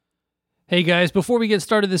Hey guys, before we get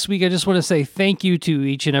started this week, I just want to say thank you to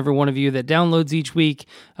each and every one of you that downloads each week,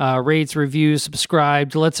 rates, reviews,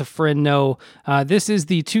 subscribed, lets a friend know. This is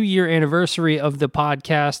the 2-year anniversary of the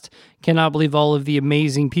podcast. Cannot believe all of the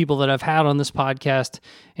amazing people that I've had on this podcast.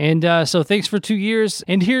 And so thanks for 2 years,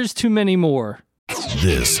 and here's to many more.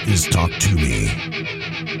 This is Talk To Me,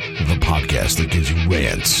 the podcast that gives you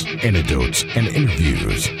rants, anecdotes, and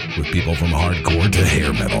interviews with people from hardcore to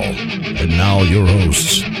hair metal. And now your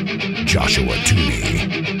hosts, Joshua Toomey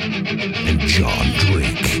and John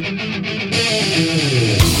Drake.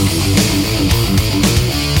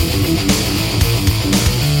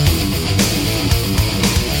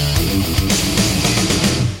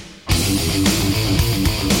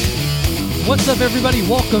 What's up, everybody?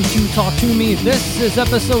 Welcome to Talk To Me. This is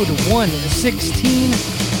episode 116.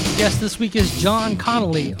 Guest this week is John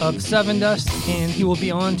Connolly of Sevendust, and he will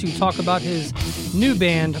be on to talk about his new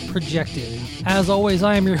band, Projected. As always,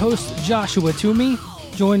 I am your host, Joshua Toomey,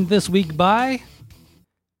 joined this week by...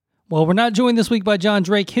 Well, we're not joined this week by John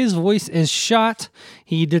Drake. His voice is shot.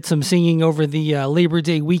 He did some singing over the Labor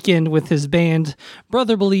Day weekend with his band,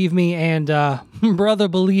 Brother Believe Me, and Brother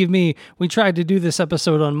Believe Me, we tried to do this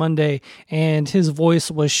episode on Monday, and his voice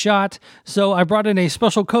was shot. So I brought in a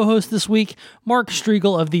special co-host this week. Mark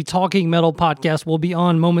Striegel of the Talking Metal podcast will be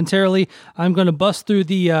on momentarily. I'm going to bust through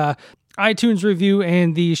the iTunes review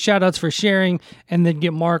and the shout-outs for sharing, and then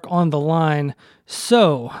get Mark on the line.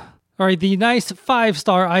 So... All right, the nice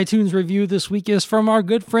 5-star iTunes review this week is from our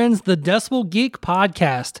good friends, the Decibel Geek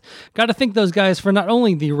Podcast. Got to thank those guys for not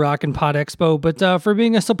only the Rock and Pod Expo, but for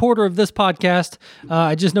being a supporter of this podcast.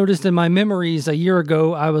 I just noticed in my memories a year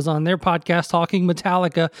ago, I was on their podcast talking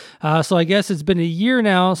Metallica. So I guess it's been a year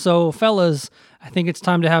now. So fellas, I think it's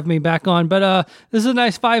time to have me back on. But this is a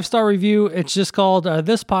nice 5-star review. It's just called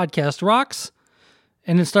This Podcast Rocks.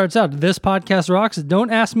 And it starts out, This Podcast Rocks. Don't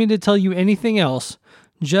ask me to tell you anything else.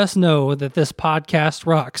 Just know that this podcast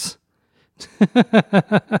rocks.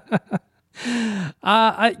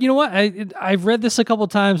 You know what? I've read this a couple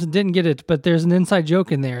times and didn't get it, but there's an inside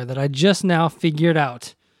joke in there that I just now figured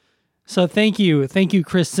out. So thank you,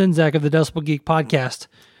 Chris Czynszak of the Decibel Geek Podcast,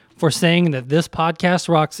 for saying that this podcast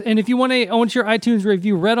rocks. And if you want your iTunes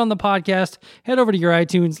review read on the podcast, head over to your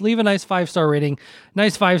iTunes, leave a nice 5-star rating,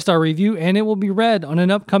 nice 5-star review, and it will be read on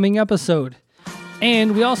an upcoming episode.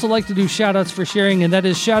 And we also like to do shout-outs for sharing, and that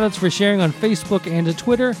is shout-outs for sharing on Facebook and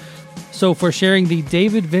Twitter. So for sharing the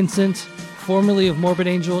David Vincent, formerly of Morbid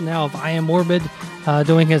Angel, now of I Am Morbid,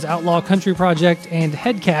 doing his Outlaw Country project, and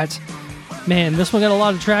Headcat. Man, this one got a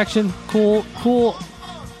lot of traction. Cool,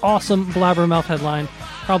 awesome Blabbermouth headline.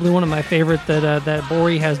 Probably one of my favorite that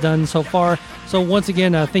Bori has done so far. So once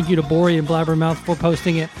again, thank you to Bori and Blabbermouth for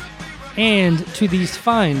posting it. And to these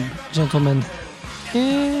fine gentlemen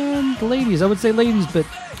and ladies, I would say ladies, but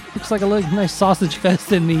looks like a nice sausage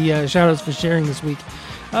fest in the shoutouts for sharing this week.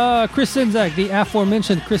 Chris Czynszak, the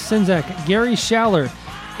aforementioned Chris Czynszak, Gary Schaller,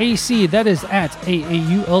 AC, that is at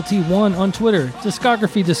AAULT1 on Twitter,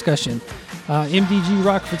 discography discussion, MDG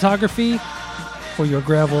Rock Photography for your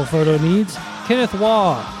gravel photo needs, Kenneth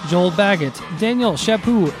Waugh, Joel Baggett, Daniel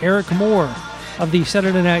Chaput, Eric Moore of the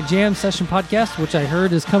Saturday Night Jam Session podcast, which I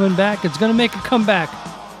heard is coming back. It's going to make a comeback.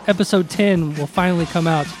 Episode 10 will finally come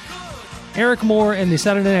out. Eric Moore and the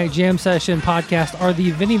Saturday Night Jam Session podcast are the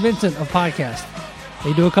Vinnie Vincent of podcasts.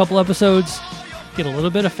 They do a couple episodes, get a little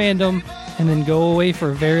bit of fandom, and then go away for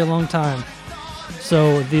a very long time.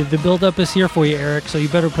 So the build-up is here for you, Eric, so you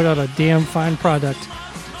better put out a damn fine product.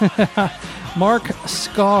 Mark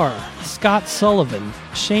Scarr, Scott Sullivan,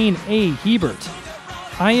 Shane A. Hebert,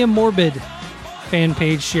 I Am Morbid fan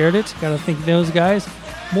page shared it. Gotta thank those guys.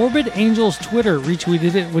 Morbid Angel's Twitter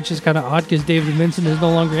retweeted it, which is kind of odd because David Vincent is no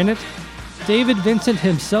longer in it. David Vincent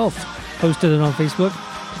himself posted it on Facebook.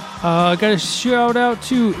 Got a shout out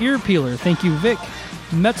to Ear Peeler. Thank you, Vic.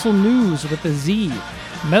 Metal News with a Z.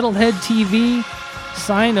 Metalhead TV.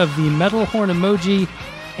 Sign of the metal horn emoji.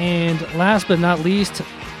 And last but not least,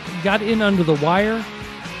 got in under the wire,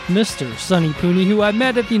 Mr. Sonny Pooney, who I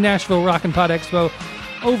met at the Nashville Rock and Pod Expo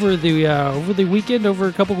over the weekend, over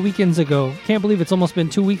a couple of weekends ago. Can't believe it's almost been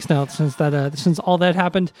 2 weeks now since all that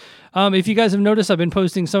happened. If you guys have noticed, I've been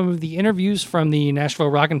posting some of the interviews from the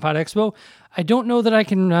Nashville Rock and Pod Expo. I don't know that I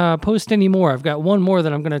can post any more. I've got one more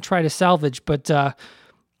that I'm going to try to salvage, but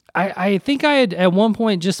I think I had at one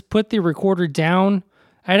point just put the recorder down.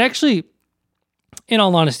 I'd actually, in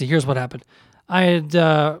all honesty, here's what happened. I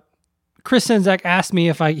had Chris Czynszak asked me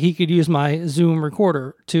if he could use my Zoom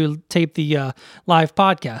recorder to tape the live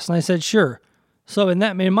podcast, and I said sure. So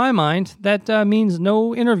in my mind, that means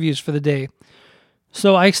no interviews for the day.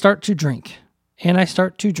 So I start to drink, and I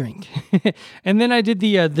start to drink. And then I did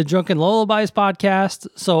the Drunken Lullabies podcast.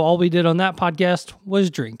 So all we did on that podcast was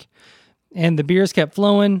drink. And the beers kept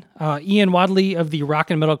flowing. Ian Wadley of the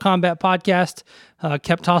Rock and Metal Combat podcast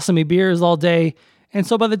kept tossing me beers all day. And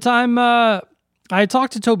so by the time I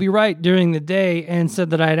talked to Toby Wright during the day and said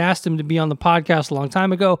that I had asked him to be on the podcast a long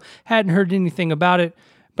time ago, hadn't heard anything about it,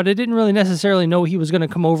 but I didn't really necessarily know he was going to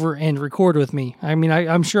come over and record with me. I mean,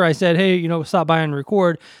 I'm sure I said, hey, stop by and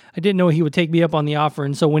record. I didn't know he would take me up on the offer.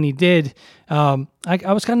 And so when he did, I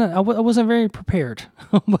wasn't very prepared.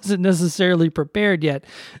 I wasn't necessarily prepared yet.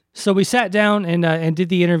 So we sat down and did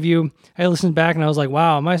the interview. I listened back and I was like,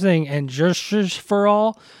 wow, am I saying and just for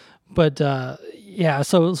all? But yeah,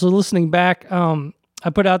 so listening back, I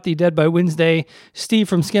put out the Dead by Wednesday Steve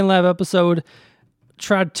from Skin Lab episode.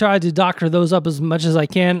 Tried to doctor those up as much as I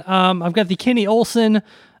can. I've got the Kenny Olson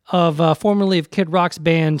of formerly of Kid Rock's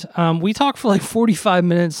band. We talked for like 45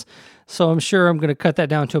 minutes, so I'm sure I'm going to cut that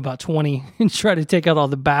down to about 20 and try to take out all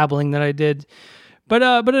the babbling that I did. But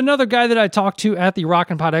another guy that I talked to at the Rock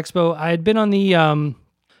and Pod Expo, I had been on the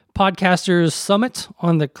Podcasters Summit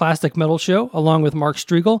on the Classic Metal Show along with Mark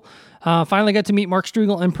Striegel. Finally got to meet Mark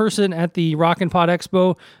Striegel in person at the Rock and Pod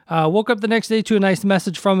Expo. Woke up the next day to a nice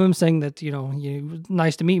message from him saying that,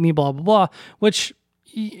 nice to meet me, blah, blah, blah, which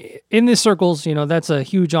in these circles, that's a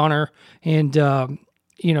huge honor. And,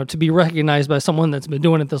 to be recognized by someone that's been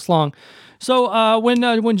doing it this long. So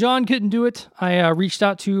when John couldn't do it, I reached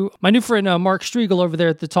out to my new friend Mark Striegel over there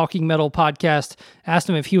at the Talking Metal podcast. Asked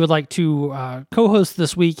him if he would like to co-host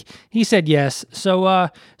this week. He said yes. So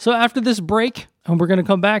after this break, we're going to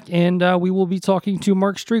come back and we will be talking to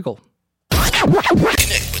Mark Striegel.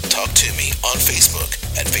 Connect with Talk To Me on Facebook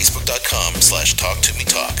at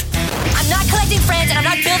facebook.com/TalkToMeTalk. I'm not collecting friends and I'm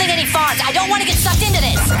not building any farms. I don't want to get sucked into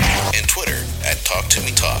this. And Twitter at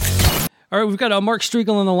TalkToMeTalk. All right, we've got Mark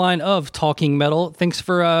Striegel on the line of Talking Metal. Thanks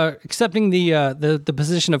for accepting the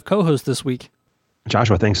position of co-host this week.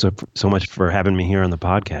 Joshua, thanks so much for having me here on the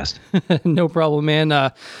podcast. No problem, man.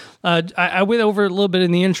 I went over a little bit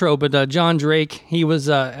in the intro, but John Drake,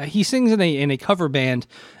 he sings in a cover band,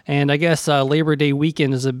 and I guess Labor Day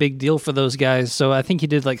weekend is a big deal for those guys. So I think he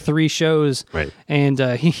did like 3 shows, right? And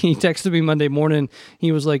he texted me Monday morning.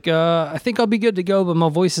 He was like, "I think I'll be good to go, but my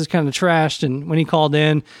voice is kind of trashed." And when he called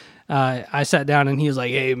in, I sat down and he was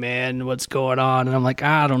like, "Hey man, what's going on?" And I'm like,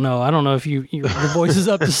 "I don't know if your voice is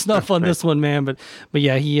up to snuff on this one, man." But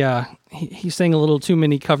yeah, he sang a little too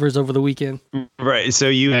many covers over the weekend. Right. So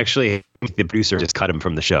you actually, the producer, just cut him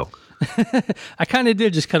from the show. I kind of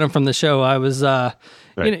did just cut him from the show. I was, right.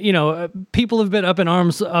 People have been up in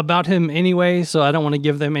arms about him anyway, so I don't want to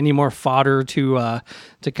give them any more fodder to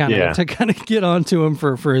kind of get onto him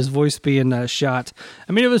for his voice being shot.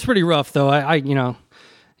 I mean, it was pretty rough though. I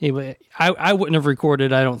wouldn't have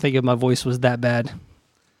recorded, I don't think, if my voice was that bad.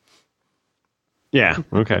 Yeah.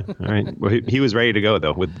 Okay. All right. Well, he was ready to go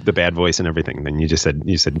though with the bad voice and everything. Then you said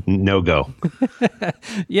no go.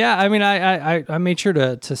 Yeah. I mean, I made sure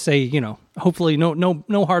to say, hopefully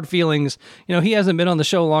no hard feelings. He hasn't been on the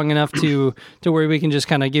show long enough to where we can just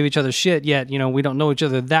kind of give each other shit yet. We don't know each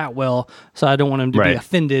other that well, so I don't want him to be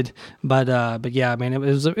offended. But yeah, I mean, it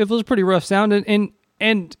was a pretty rough sound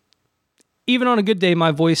and even on a good day, my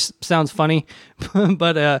voice sounds funny,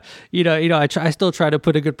 but I still try to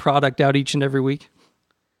put a good product out each and every week.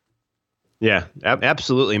 Yeah,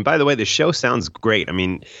 absolutely. And by the way, the show sounds great. I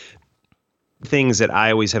mean, things that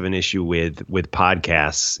I always have an issue with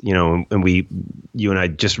podcasts, and you and I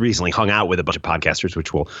just recently hung out with a bunch of podcasters,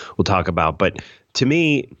 which we'll talk about. But to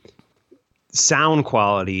me, sound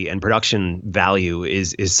quality and production value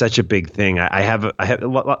is such a big thing. I have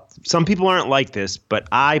some people aren't like this, but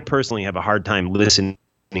I personally have a hard time listening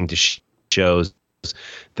to shows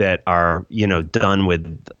that are, done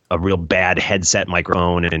with a real bad headset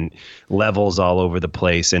microphone and levels all over the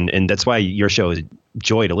place. And that's why your show is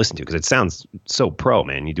joy to listen to, because it sounds so pro,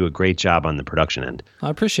 man. You do a great job on the production end. I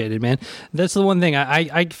appreciate it, man. That's the one thing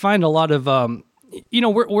I find a lot of,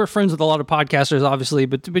 we're friends with a lot of podcasters, obviously,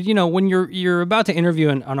 but when you're about to interview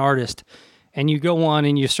an artist and you go on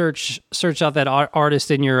and you search out that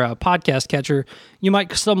artist in your podcast catcher, you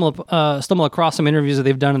might stumble across some interviews that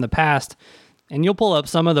they've done in the past, and you'll pull up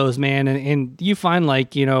some of those, man, and you find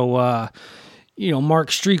like Mark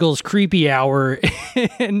Striegel's Creepy Hour,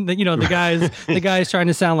 and the guy's trying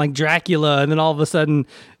to sound like Dracula, and then all of a sudden.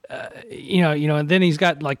 And then he's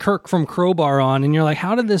got like Kirk from Crowbar on, and you're like,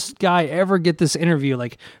 how did this guy ever get this interview?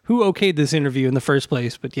 Like, who okayed this interview in the first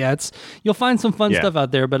place? But yeah, you'll find some fun stuff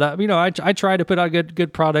out there. But I try to put out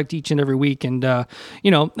good product each and every week, and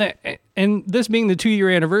and this being the 2-year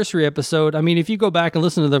anniversary episode, I mean, if you go back and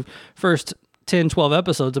listen to the first 10, 12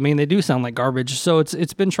 episodes, I mean, they do sound like garbage. So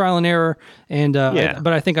it's been trial and error, and but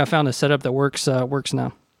I think I found a setup that works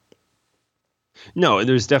now. No,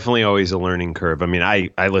 there's definitely always a learning curve. I mean, I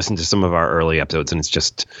listened to some of our early episodes, and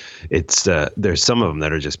there's some of them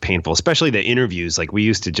that are just painful, especially the interviews. Like, we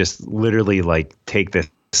used to just literally like take this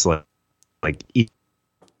like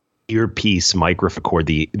earpiece record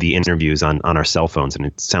the interviews on our cell phones, and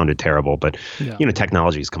it sounded terrible. But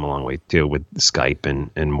technology's come a long way too with Skype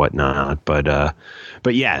and whatnot.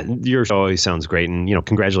 But yeah, your show always sounds great, and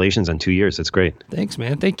congratulations on 2 years. That's great. Thanks,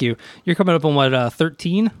 man. Thank you. You're coming up on what,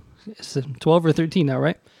 13? It's 12 or 13 now,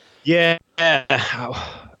 right? Yeah.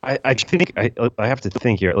 I think I have to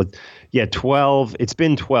think here. Yeah, 12. It's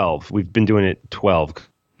been 12. We've been doing it 12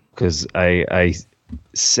 because I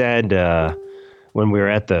said when we were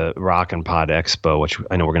at the Rock and Pod Expo, which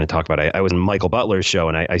I know we're going to talk about, I was in Michael Butler's show,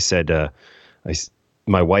 and I said,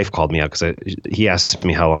 my wife called me out because he asked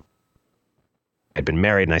me how long I'd been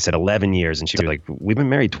married, and I said 11 years, and she was like, "We've been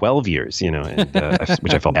married 12 years,"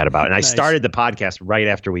 which I felt bad about. And I started the podcast right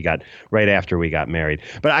after we got married.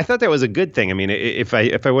 But I thought that was a good thing. I mean, if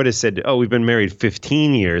I would have said, "Oh, we've been married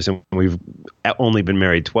 15 years and we've only been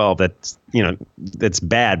married 12," that's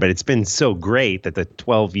bad. But it's been so great that the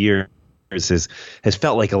 12 years has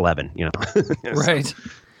felt like 11. Right.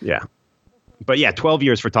 Yeah. But yeah, 12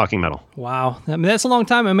 years for Talking Metal. Wow. I mean, that's a long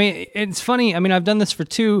time. I mean, it's funny. I mean, I've done this for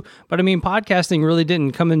 2, but I mean, podcasting really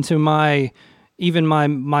didn't come into my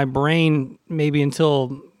brain maybe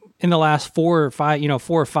until in the last 4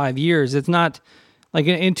 or 5 years. It's not like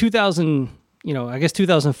in 2000, I guess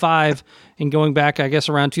 2005 and going back, I guess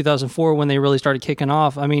around 2004 when they really started kicking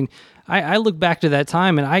off. I mean, I look back to that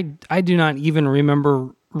time and I do not even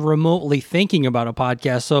remember remotely thinking about a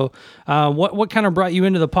podcast. So what kind of brought you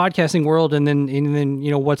into the podcasting world, and then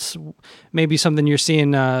what's maybe something you're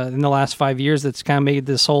seeing in the last 5 years that's kind of made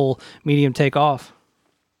this whole medium take off?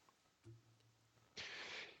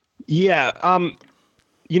 Yeah,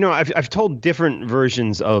 I've told different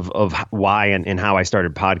versions of why and how I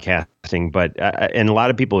started podcasting, but and a lot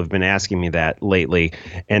of people have been asking me that lately,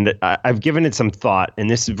 and I've given it some thought. And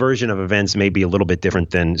this version of events may be a little bit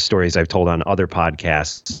different than stories I've told on other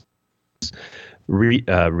podcasts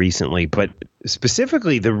recently. But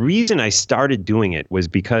specifically, the reason I started doing it was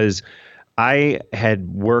because I had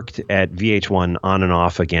worked at VH1 on and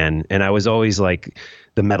off again, and I was always like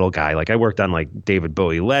the metal guy. Like, I worked on like David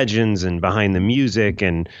Bowie Legends and Behind the Music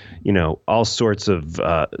and, all sorts of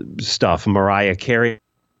stuff. Mariah Carey,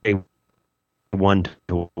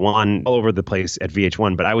 1-to-1, all over the place at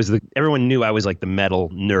VH1. But everyone knew I was like the metal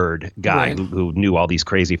nerd guy, right, who knew all these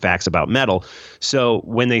crazy facts about metal. So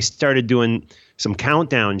when they started doing some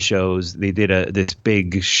countdown shows, they did this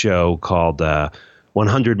big show called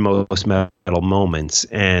 100 Most Metal Moments.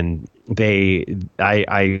 And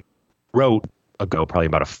I wrote probably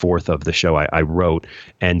about a fourth of the show I wrote,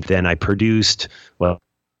 and then I produced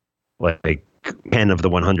like 10 of the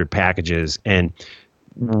 100 packages, and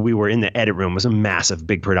we were in the edit room. It was a massive,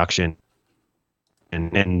 big production,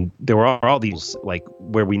 and there were all these like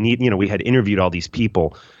where we had interviewed all these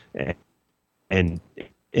people, and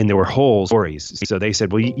there were whole stories. So they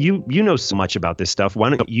said, well, you know so much about this stuff. Why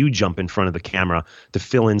don't you jump in front of the camera to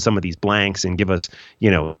fill in some of these blanks and give us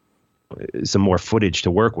some more footage to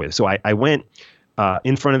work with. So I went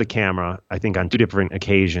in front of the camera, I think on 2 different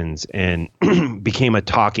occasions, and became a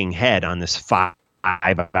talking head on this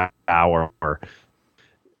 5-hour,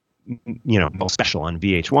 special on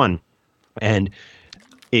VH1. And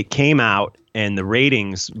it came out, and the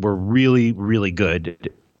ratings were really, really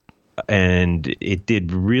good. And it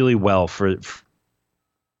did really well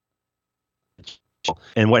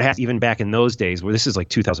and what happened even back in those days, where this is like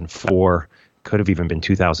 2004, could have even been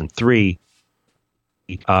 2003,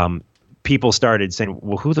 people started saying,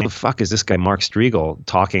 well, who the fuck is this guy Mark Striegel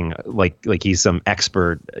talking like he's some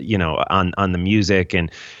expert, on the music,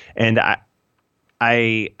 and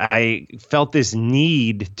I felt this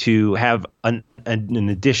need to have an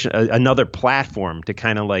addition, another platform to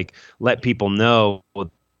kind of like let people know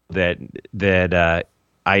that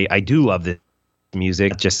I do love this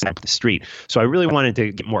music, just up the street. So I really wanted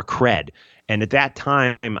to get more cred, and at that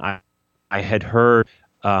time I had heard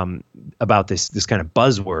about this kind of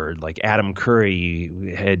buzzword, like Adam Curry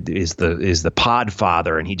is the pod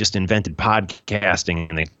father, and he just invented podcasting,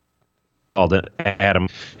 and they called it Adam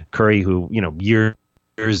Curry, who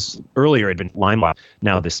years earlier had been Limelight,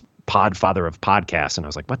 now this pod father of podcasts. And I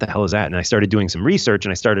was like, what the hell is that? And I started doing some research,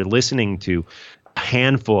 and I started listening to a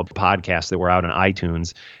handful of podcasts that were out on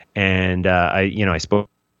iTunes, and I spoke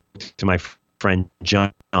to my friend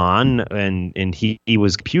John, and he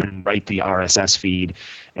was computing write the RSS feed,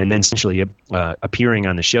 and then essentially appearing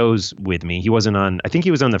on the shows with me. He wasn't on. I think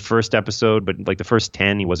he was on the first episode, but like the first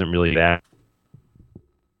 10, he wasn't really that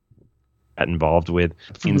involved with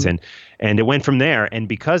things, and it went from there. And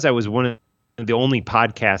because I was one of the only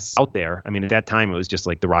podcasts out there, I mean, at that time it was just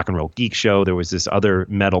like the Rock and Roll Geek Show. There was this other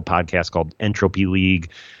metal podcast called Entropy League.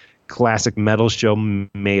 Classic Metal Show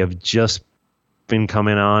may have just been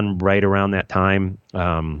coming on right around that time,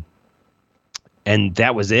 and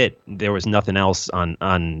that was it. There was nothing else on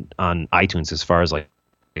iTunes as far as like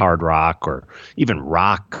hard rock or even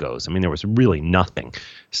rock goes. I mean, there was really nothing.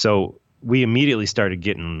 So we immediately started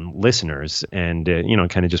getting listeners, and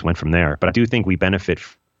kind of just went from there. But I do think we benefit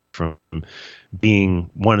from being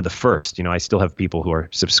one of the first. I still have people who are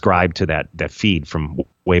subscribed to that feed from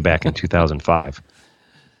way back in 2005.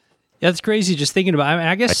 Yeah, that's crazy just thinking about it.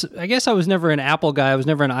 I mean, I guess I was never an Apple guy. I was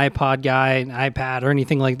never an iPod guy, an iPad, or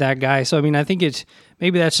anything like that guy. So I mean, I think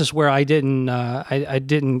maybe that's just where I didn't I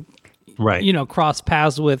didn't right cross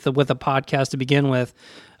paths with a podcast to begin with.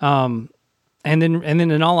 And then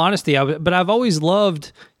in all honesty, but I've always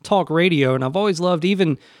loved talk radio, and I've always loved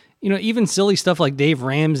even silly stuff like Dave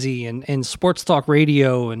Ramsey and sports talk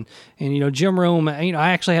radio and Jim Rome.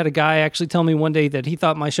 I actually had a guy tell me one day that he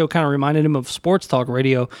thought my show kind of reminded him of sports talk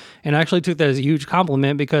radio, and I actually took that as a huge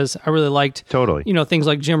compliment because I really liked totally things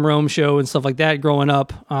like Jim Rome show and stuff like that growing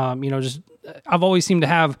up. Just I've always seemed to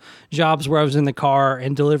have jobs where I was in the car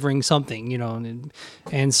and delivering something,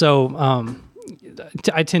 and so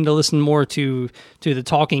I tend to listen more to the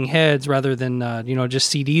talking heads rather than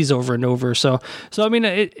just CDs over and over. So I mean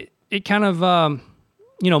it kind of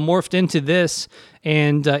morphed into this,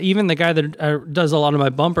 and even the guy that does a lot of my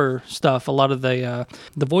bumper stuff, a lot of the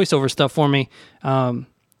voiceover stuff for me.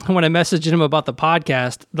 When I messaged him about the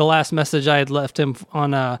podcast, the last message I had left him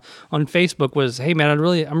on Facebook was, "Hey man, I'm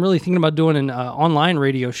really thinking about doing an online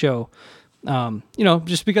radio show."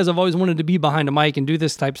 Just because I've always wanted to be behind a mic and do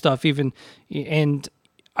this type stuff, and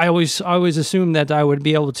I always assumed that I would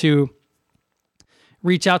be able to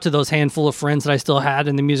reach out to those handful of friends that I still had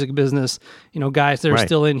in the music business, guys that are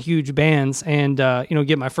still in huge bands, and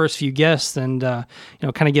get my first few guests and kind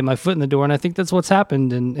of get my foot in the door. And I think that's what's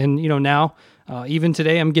happened. And now even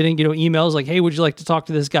today I'm getting emails like, "Hey, would you like to talk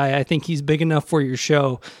to this guy? I think he's big enough for your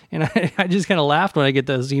show." And I just kind of laughed when I get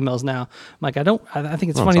those emails now. I'm like, I think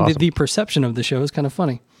it's funny. Awesome. The perception of the show is kind of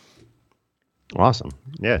funny. Awesome.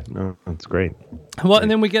 Yeah, no, that's great. Well, and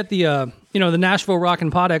then we get the the Nashville Rock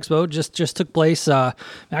and Pod Expo just took place. I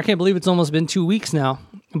can't believe it's almost been 2 weeks now,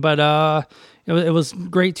 but it was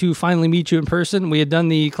great to finally meet you in person. We had done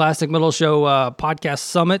the Classic Metal Show podcast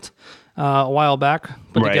summit a while back,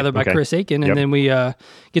 put together by Chris Aiken, and then we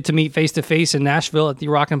get to meet face to face in Nashville at the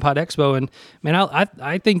Rock and Pod Expo. And man,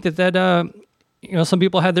 I think that some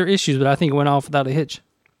people had their issues, but I think it went off without a hitch.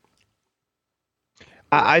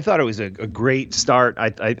 I thought it was a great start.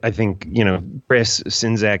 I think Chris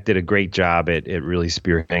Czynszak did a great job at really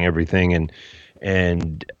spearheading everything,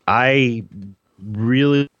 and I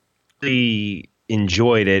really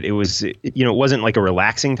enjoyed it. It was it wasn't like a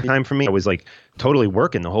relaxing time for me. I was like totally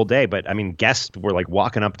working the whole day, but I mean guests were like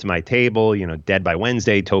walking up to my table. Dead by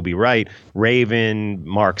Wednesday, Toby Wright, Raven,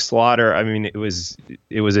 Mark Slaughter. I mean it was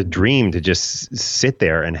a dream to just sit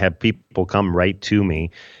there and have people come right to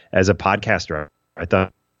me as a podcaster. I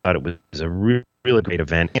thought it was a really great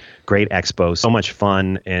event, great expo, so much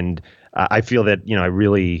fun, and I feel that I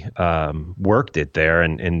really worked it there,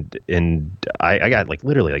 and I got like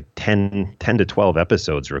literally like 10 to 12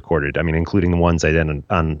 episodes recorded. I mean, including the ones I did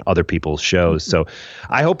on other people's shows. So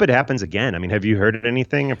I hope it happens again. I mean, have you heard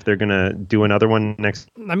anything if they're gonna do another one next?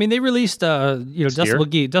 I mean, they released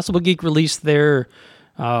Decibel Geek released their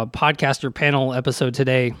podcaster panel episode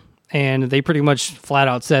today. And they pretty much flat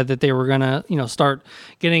out said that they were gonna, start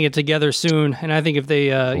getting it together soon. And I think if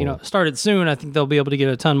they, started soon, I think they'll be able to get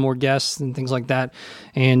a ton more guests and things like that.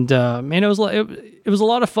 And man, it was a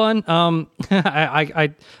lot of fun.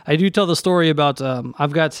 I do tell the story about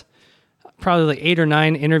I've got probably like 8 or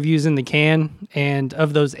 9 interviews in the can, and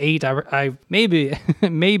of those 8, I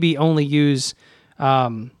maybe only use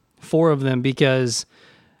 4 of them because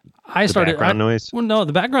I started background noise. Well, no,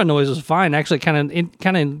 the background noise was fine. Actually, it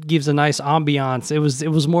kind of gives a nice ambiance. It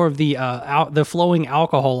was more of the flowing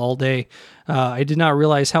alcohol all day. I did not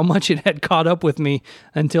realize how much it had caught up with me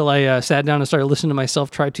until I sat down and started listening to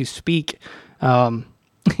myself try to speak. I'm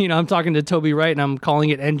talking to Toby Wright and I'm calling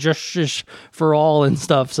it "and just for all" and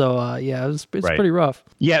stuff. So it's pretty rough.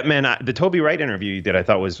 Yeah, man, the Toby Wright interview you did, I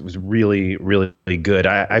thought was really, really good.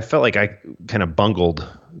 I felt like I kind of bungled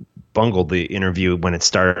bungled the interview when it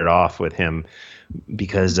started off with him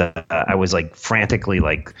because I was like frantically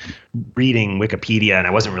like reading Wikipedia and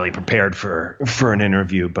I wasn't really prepared for an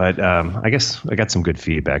interview. But I guess I got some good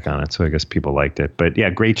feedback on it, so I guess people liked it. But yeah,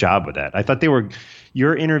 great job with that. I thought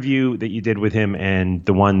your interview that you did with him and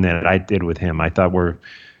the one that I did with him, I thought were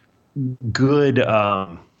good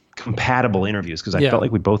compatible interviews because I felt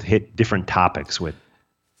like we both hit different topics with.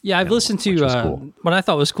 Yeah, I've listened to cool. what I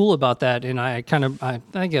thought was cool about that, and I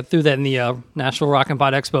think I threw that in the Nashville Rock and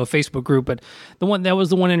Pod Expo Facebook group. But that was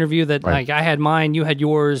the one interview that like I had mine, you had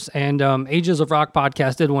yours, and Ages of Rock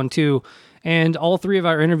podcast did one too. And all three of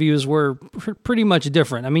our interviews were pretty much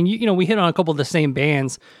different. I mean, you know, we hit on a couple of the same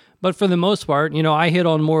bands, but for the most part, you know, I hit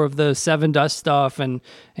on more of the Seven Dust stuff, and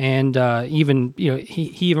even, you know,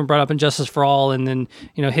 he even brought up Injustice for All, and then,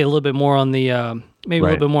 you know, hit a little bit more on the maybe a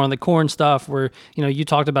little bit more on the Korn stuff, where, you know, you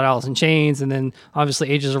talked about Alice in Chains, and then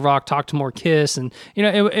obviously Ages of Rock talked to more Kiss, and, you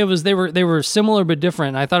know, they were similar but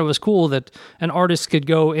different. I thought it was cool that an artist could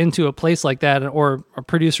go into a place like that, or a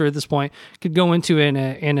producer at this point could go into in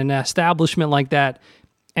an establishment like that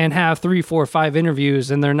and have 3, 4, 5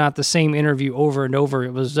 interviews, and they're not the same interview over and over.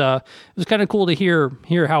 It was kind of cool to hear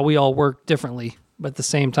how we all work differently, but at the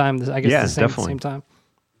same time, I guess at the same time.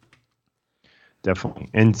 Definitely.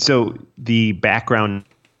 And so the background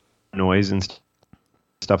noise and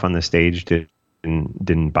stuff on the stage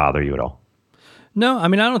didn't bother you at all? No, I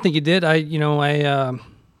mean, I don't think it did. The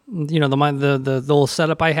little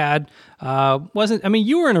setup I had wasn't. I mean,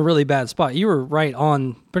 you were in a really bad spot. You were right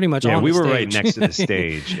on, pretty much. Yeah, on we the were stage. right next to the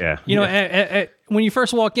stage. Yeah, you know, when you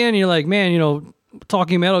first walk in, you're like, man, you know,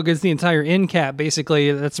 Talking Metal gets the entire end cap.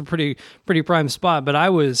 Basically, that's a pretty prime spot. But I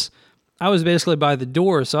was basically by the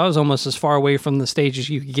door, so I was almost as far away from the stage as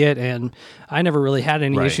you could get, and I never really had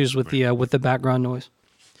any issues with the background noise.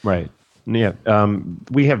 Right. Yeah.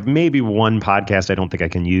 We have maybe one podcast I don't think I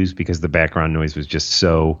can use because the background noise was just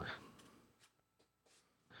so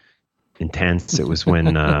intense. It was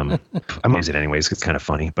when I'm gonna use it anyways. It's kind of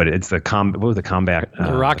funny, but it's the combat,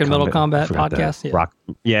 the Rock and Metal Combat podcast.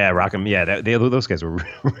 Those guys were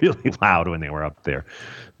really loud when they were up there,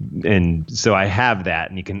 and so I have that,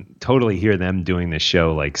 and you can totally hear them doing the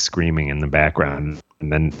show, like screaming in the background,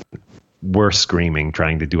 and then we're screaming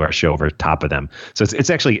trying to do our show over top of them. So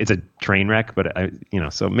it's a train wreck, but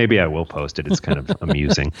so maybe I will post it. It's kind of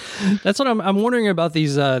amusing. That's what I'm wondering about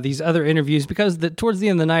these other interviews, because towards the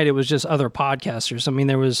end of the night, it was just other podcasters. I mean,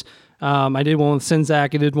 there was, I did one with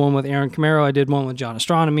Sinzak, I did one with Aaron Camaro, I did one with John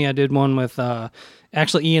Astronomy, I did one with,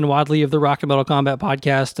 actually Ian Wadley of the Rock and Metal Combat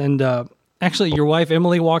podcast. And, actually, your wife,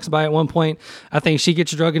 Emily, walks by at one point. I think she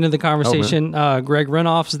gets drug into the conversation. Greg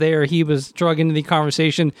Renoff's there. He was drug into the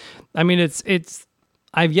conversation. I mean, it's.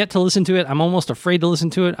 I've yet to listen to it. I'm almost afraid to listen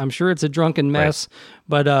to it. I'm sure it's a drunken mess,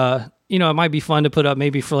 but it might be fun to put up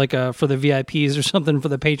maybe for for the VIPs or something for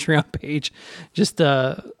the Patreon page. Just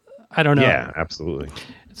I don't know. Yeah, absolutely.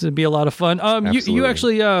 It'd be a lot of fun. You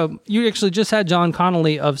actually just had John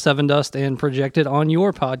Connolly of Seven Dust and Projected on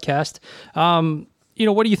your podcast.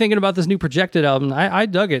 What are you thinking about this new Projected album? I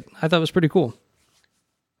dug it. I thought it was pretty cool.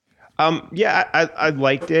 Yeah, I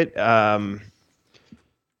liked it. I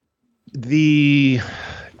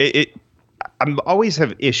always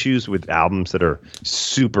have issues with albums that are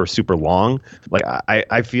super, super long. Like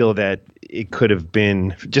I feel that it could have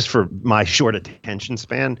been, just for my short attention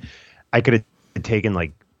span, I could have taken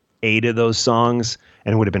like 8 of those songs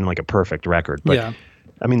and it would have been like a perfect record. But yeah.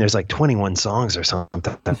 I mean, there's like 21 songs or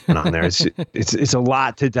something on there. It's a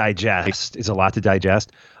lot to digest.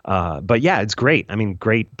 But yeah, it's great. I mean,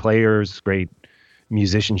 great players, great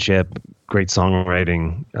musicianship, great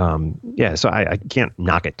songwriting. So I can't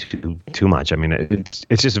knock it too much. I mean,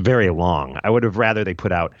 it's just very long. I would have rather they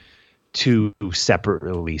put out 2 separate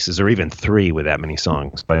releases or even 3 with that many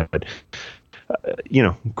songs. But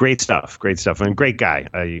great stuff. And great guy.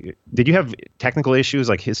 Did you have technical issues?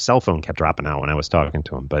 Like his cell phone kept dropping out when I was talking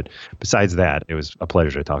to him. But besides that, it was a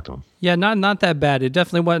pleasure to talk to him. Yeah, not that bad. It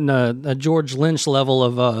definitely wasn't a George Lynch level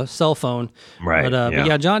of cell phone. Right. But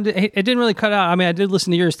yeah, John, it didn't really cut out. I mean, I did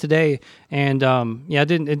listen to yours today, and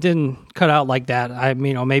it didn't cut out like that. I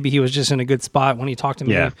mean, maybe he was just in a good spot when he talked to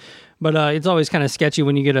me. Yeah. But it's always kind of sketchy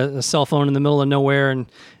when you get a cell phone in the middle of nowhere, and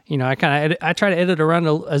I try to edit around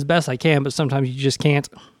as best I can, but sometimes you just can't.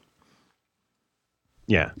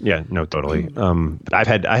 Yeah, no, totally. I've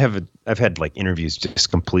had like interviews just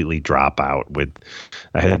completely drop out with.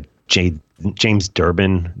 I had James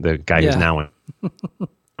Durbin, the guy who's now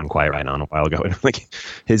on Quiet Riot on a while ago, and like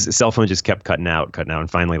his cell phone just kept cutting out, and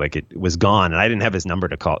finally like it was gone, and I didn't have his number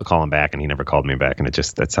to call him back, and he never called me back, and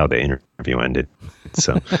that's how the interview ended.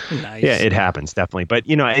 So nice. Yeah, it happens definitely, but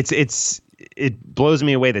it's it blows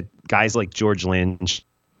me away that guys like George Lynch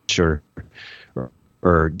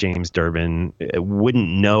or James Durbin wouldn't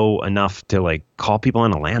know enough to like call people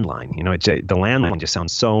on a landline. You know, the landline just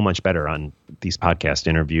sounds so much better on these podcast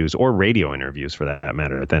interviews or radio interviews for that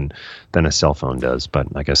matter than a cell phone does. But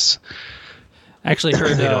I guess actually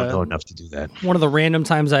heard they don't know enough to do that. One of the random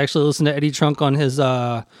times I actually listened to Eddie Trunk on his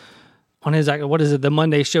what is it, the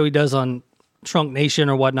Monday show he does on Trunk Nation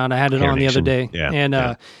or whatnot. I had it Hair on the other Nation. day, Yeah, and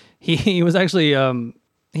yeah. he was actually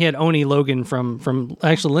he had Oni Logan from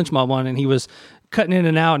actually Lynch Mob on, and he was cutting in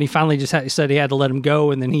and out, and he finally just said he had to let him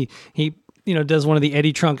go, and then he does one of the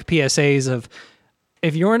Eddie Trunk PSAs of,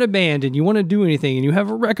 if you're in a band and you want to do anything and you have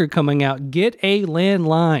a record coming out, get a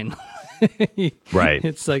landline. Right.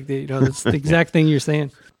 It's like that's the exact thing you're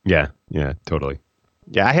saying. Yeah, totally.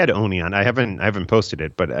 Yeah, I had Oni on. I haven't posted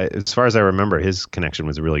it, but as far as I remember, his connection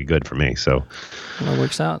was really good for me. So Well, it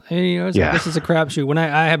works out. And, this is a crapshoot. When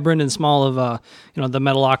I had Brendan Small of the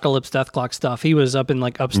Metalocalypse Death Clock stuff, he was up in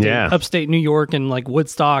like upstate New York and like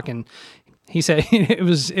Woodstock, and he said it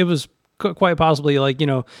was quite possibly like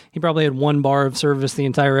he probably had one bar of service the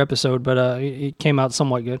entire episode, but it came out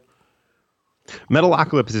somewhat good.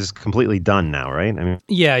 Metalocalypse is completely done now, right? I mean,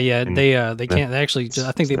 yeah, they can't. They actually,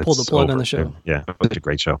 I think they pulled the plug on the show. Yeah, it was a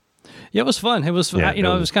great show. Yeah, it was fun. It was, Yeah, it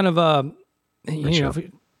was kind of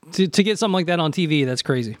to get something like that on TV, that's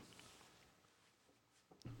crazy.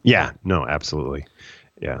 Yeah, no, absolutely.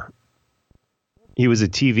 Yeah. He was a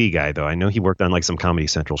TV guy, though. I know he worked on like some Comedy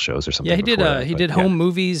Central shows or something. Yeah, he did. before that, He but did yeah. home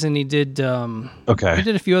movies, and he did. Okay. He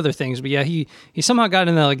did a few other things, but yeah, he somehow got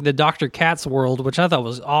in the Dr. Katz world, which I thought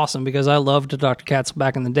was awesome because I loved Dr. Katz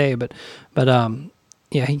back in the day. But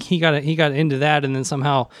yeah, he got into that, and then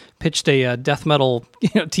somehow pitched a death metal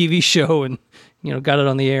TV show, and got it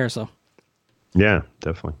on the air. So Yeah,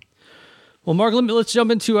 definitely. well, Mark, let's jump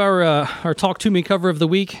into our Talk To Me cover of the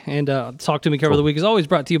week. And Talk To Me cover of the week is always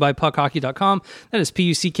brought to you by puckhockey.com. That is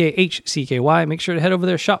PUCKHCKY. Make sure to head over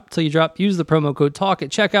there, shop till you drop. Use the promo code TALK at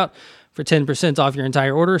checkout for 10% off your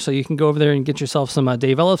entire order. So you can go over there and get yourself some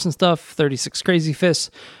Dave Ellefson stuff, 36 Crazy Fists,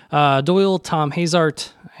 Doyle, Tom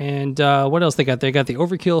Hazart, and what else they got? They got the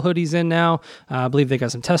Overkill hoodies in now. I believe they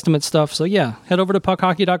got some Testament stuff. So yeah, head over to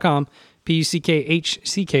puckhockey.com. PUCKHCKY.com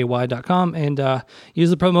and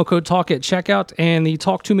use the promo code TALK at checkout. And the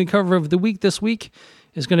Talk To Me cover of the week this week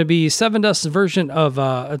is going to be Seven Dust's version of,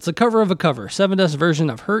 it's a cover of a cover, Seven Dust's version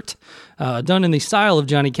of Hurt, done in the style of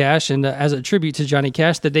Johnny Cash and as a tribute to Johnny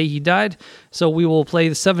Cash the day he died. So we will play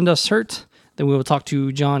the Seven Dust's Hurt, then we will talk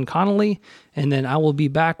to John Connolly, and then I will be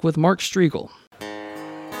back with Mark Striegel.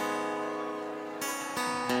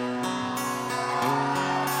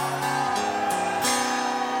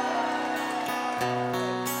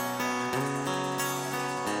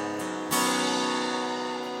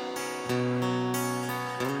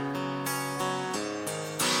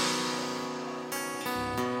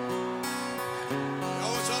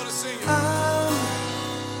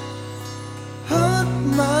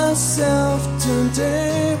 Myself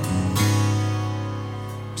today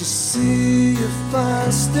to see if I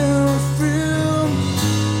still feel.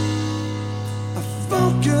 I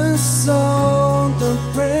focus on the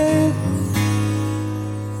brain,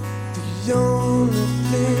 the only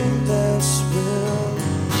thing that's real.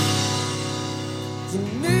 The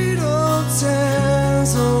needle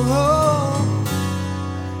tears a hole,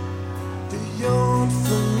 the old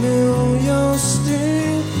familiar sting.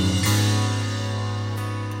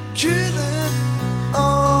 Kill it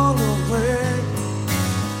all away,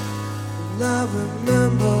 and I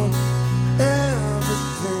remember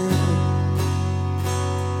everything.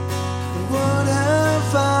 What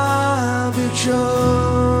have I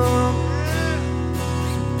become?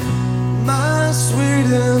 My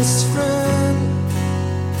sweetest friend.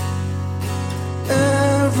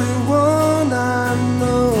 Everyone I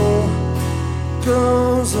know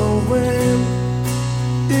goes away in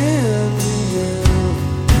the end.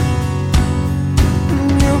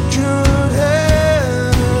 Could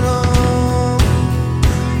have it all.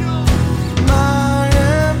 My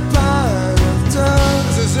empire of done.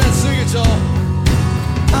 This is it, sing it, y'all.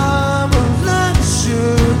 I will let you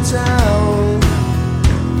down.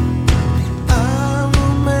 I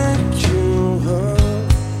will make you hurt.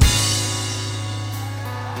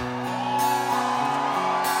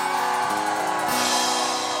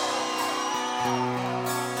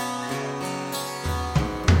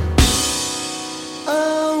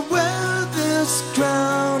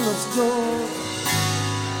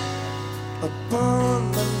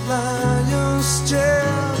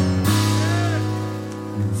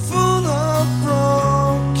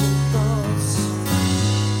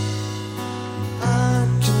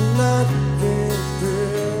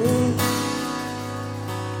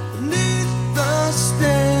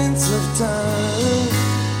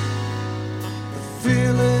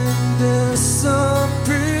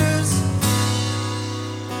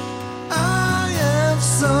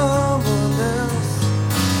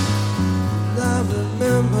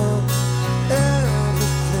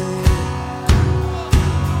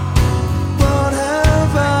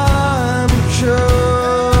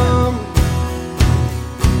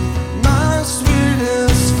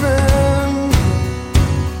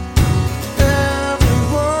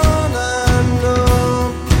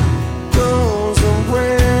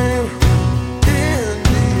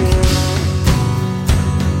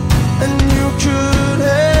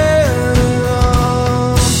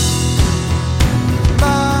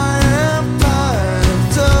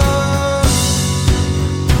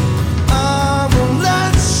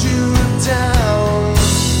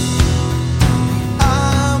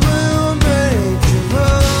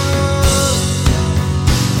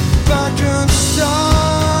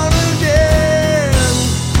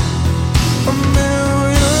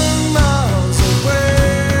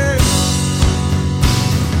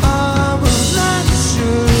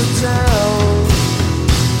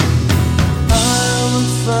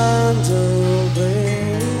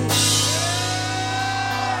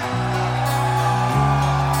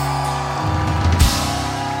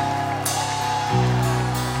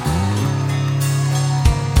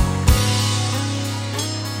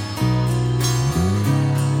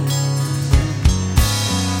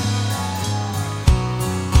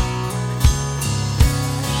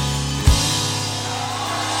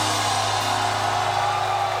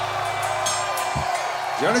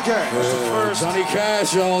 Johnny Cash. Johnny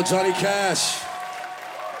Cash, y'all. Johnny Cash.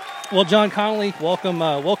 Well, John Connolly,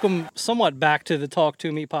 welcome somewhat back to the Talk to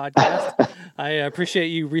Me podcast. I appreciate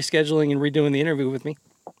you rescheduling and redoing the interview with me.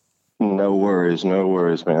 No worries,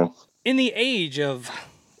 man. In the age of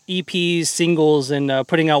EPs, singles, and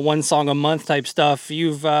putting out one song a month type stuff,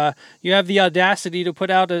 you have the audacity to put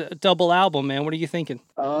out a double album, man. What are you thinking?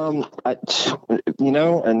 And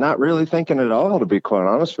not really thinking at all, to be quite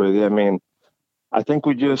honest with you. I mean, I think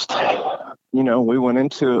we just, we went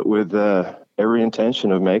into it with every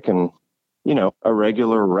intention of making, a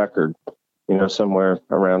regular record, somewhere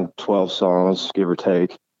around 12 songs, give or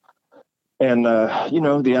take. And,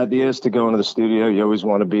 the idea is to go into the studio. You always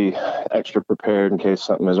want to be extra prepared in case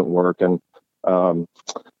something isn't working.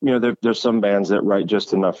 There's some bands that write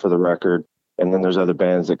just enough for the record. And then there's other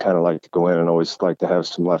bands that kind of like to go in and always like to have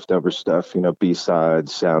some leftover stuff,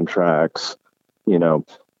 B-sides, soundtracks,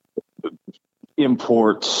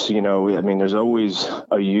 imports, there's always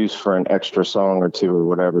a use for an extra song or two or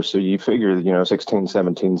whatever. So you figure, 16,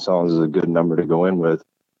 17 songs is a good number to go in with.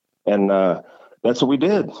 And that's what we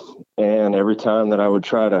did. And every time that I would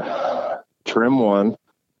try to trim one,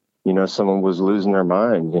 someone was losing their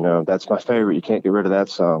mind. That's my favorite. You can't get rid of that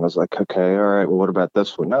song. I was like, okay, all right, well, what about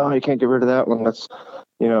this one? No, you can't get rid of that one. That's,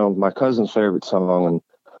 my cousin's favorite song. And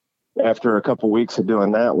after a couple weeks of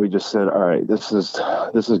doing that, we just said, all right, this is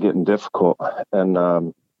getting difficult.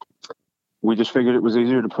 And we just figured it was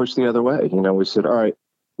easier to push the other way. We said, all right,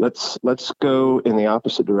 let's go in the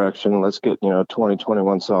opposite direction. Let's get, 20,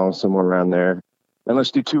 21 songs, somewhere around there. And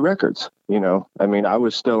let's do 2 records. I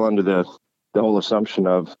was still under the whole assumption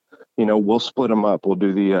of, we'll split them up. We'll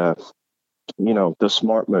do the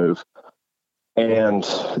smart move. And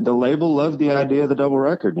the label loved the idea of the double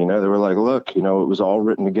record. They were like, look, it was all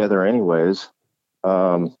written together anyways.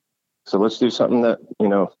 So let's do something that,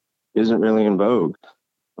 isn't really in vogue.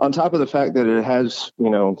 On top of the fact that it has,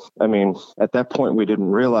 at that point we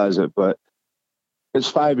didn't realize it, but it's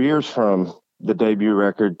 5 years from the debut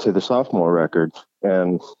record to the sophomore record.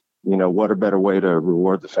 And, what a better way to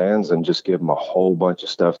reward the fans than just give them a whole bunch of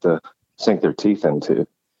stuff to sink their teeth into,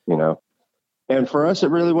 And for us,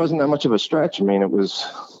 it really wasn't that much of a stretch. It was,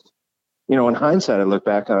 in hindsight, I look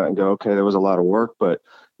back on it and go, okay, there was a lot of work, but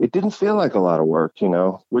it didn't feel like a lot of work,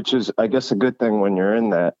 which is, I guess, a good thing when you're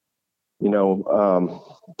in that.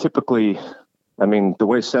 Typically, the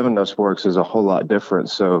way Seven Dust works is a whole lot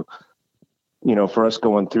different. So, for us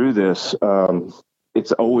going through this,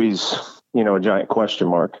 it's always, a giant question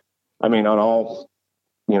mark. On all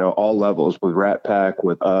levels, with Rat Pack,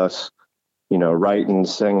 with us, writing,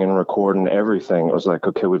 singing, recording, everything. It was like,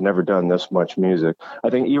 okay, we've never done this much music. I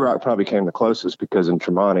think E-Rock probably came the closest because in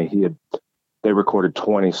Tremonti, they recorded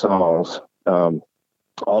 20 songs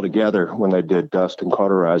all together when they did Dust and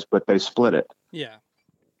Cauterize, but they split it. Yeah.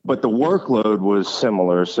 But the workload was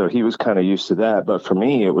similar, so he was kind of used to that. But for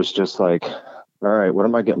me, it was just like, all right, what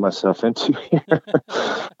am I getting myself into here?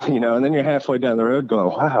 And then you're halfway down the road going,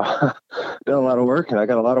 wow, done a lot of work and I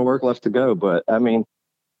got a lot of work left to go. But I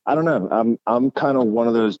don't know. I'm kind of one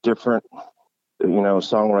of those different,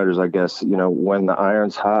 songwriters, I guess, when the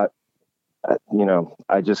iron's hot,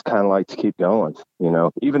 I just kind of like to keep going,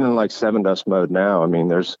 even in like Seven Dust mode now.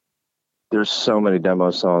 There's so many demo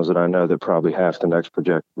songs that I know that probably half the next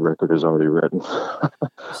projected record is already written.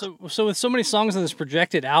 So with so many songs on this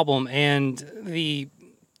projected album and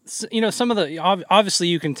some of the, obviously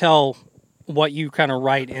you can tell what you kind of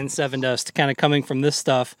write in Seven Dust kind of coming from this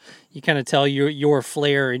stuff. You kind of tell your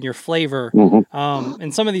flair and your flavor. Mm-hmm.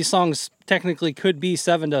 And some of these songs technically could be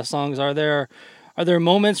Seven Dust songs. Are there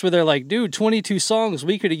moments where they're like, dude, 22 songs,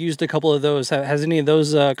 we could have used a couple of those. Has any of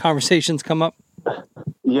those conversations come up?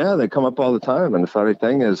 Yeah, they come up all the time. And the funny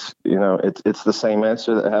thing is, it's the same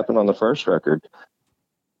answer that happened on the first record.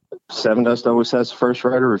 Seven Dust always has first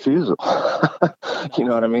right of refusal. You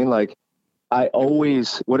know what I mean? Like, I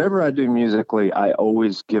always, whatever I do musically, I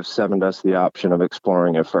always give Seven Dust the option of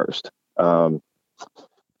exploring it first. And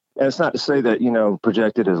it's not to say that,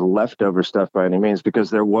 projected as leftover stuff by any means, because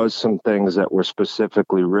there was some things that were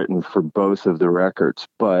specifically written for both of the records.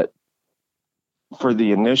 But for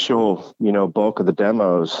the initial, bulk of the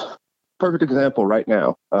demos, perfect example right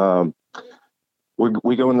now.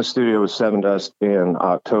 We go in the studio with Seven Dust in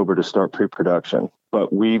October to start pre-production,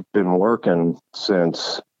 but we've been working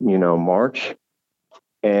since, March,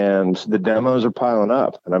 and the demos are piling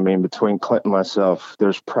up. And between Clint and myself,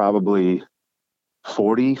 there's probably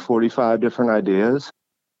 40, 45 different ideas,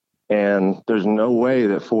 and there's no way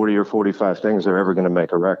that 40 or 45 things are ever going to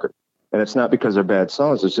make a record. And it's not because they're bad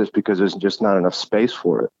songs. It's just because there's just not enough space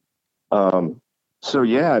for it. So,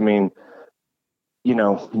 yeah, you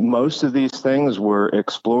know, most of these things were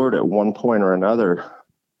explored at one point or another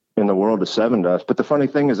in the world of Seven Dust. But the funny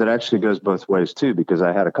thing is, it actually goes both ways too, because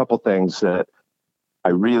I had a couple things that I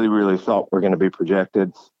really, really thought were going to be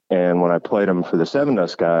projected. And when I played them for the Seven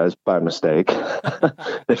Dust guys by mistake,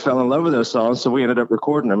 they fell in love with those songs. So we ended up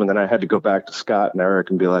recording them. And then I had to go back to Scott and Eric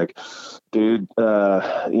and be like, dude,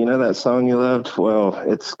 you know that song you loved? Well,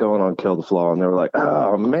 it's going on Kill the Flaw. And they were like,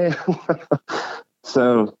 oh, man.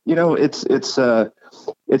 So, you know, it's just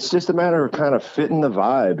a matter of kind of fitting the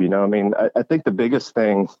vibe. You know, I mean, I think the biggest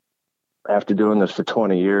thing after doing this for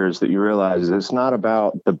 20 years that you realize is it's not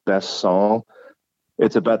about the best song.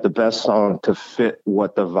 It's about the best song to fit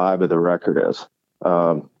what the vibe of the record is.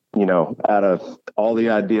 You know, out of all the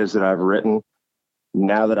ideas that I've written,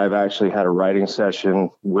 now that I've actually had a writing session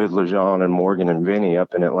with LeJean and Morgan and Vinny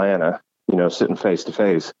up in Atlanta, you know, sitting face to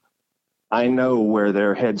face, I know where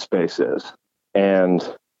their headspace is. And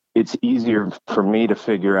it's easier for me to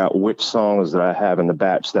figure out which songs that I have in the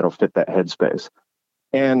batch that'll fit that headspace.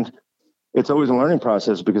 And it's always a learning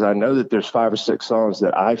process, because I know that there's 5 or 6 songs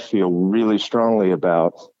that I feel really strongly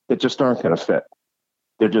about that just aren't going to fit.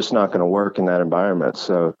 They're just not going to work in that environment.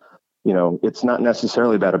 So, you know, it's not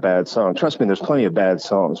necessarily about a bad song. Trust me, there's plenty of bad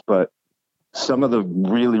songs, but some of the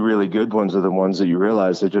really, really good ones are the ones that you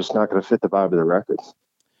realize they're just not going to fit the vibe of the record.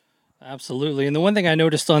 Absolutely. And the one thing I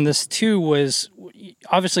noticed on this too was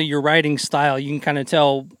obviously your writing style. You can kind of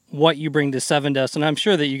tell what you bring to Seven Dust, and I'm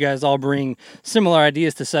sure that you guys all bring similar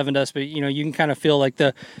ideas to Seven Dust, but you know, you can kind of feel like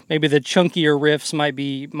maybe the chunkier riffs might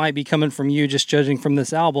be coming from you, just judging from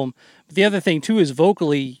this album. But the other thing too is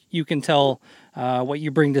vocally, you can tell what you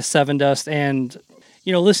bring to Seven Dust. And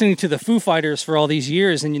you know, listening to the Foo Fighters for all these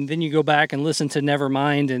years, and then you go back and listen to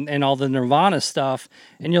Nevermind and all the Nirvana stuff,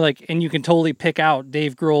 and you're like, and you can totally pick out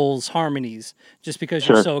Dave Grohl's harmonies just because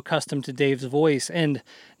you're so accustomed to Dave's voice. And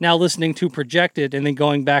now listening to Projected and then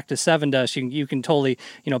going back to Seven Dust, you can totally,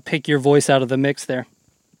 you know, pick your voice out of the mix there.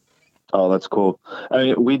 Oh, that's cool. I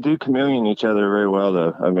mean, we do chameleon each other very well,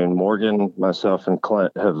 though. I mean, Morgan, myself, and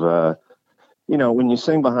Clint have, you know, when you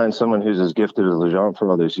sing behind someone who's as gifted as LeJean for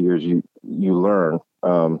all these years, you learn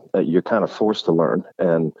that you're kind of forced to learn.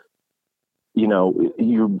 And, you know,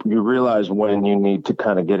 you realize when you need to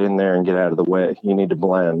kind of get in there and get out of the way. You need to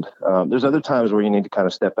blend. There's other times where you need to kind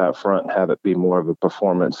of step out front and have it be more of a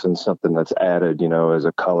performance and something that's added, you know, as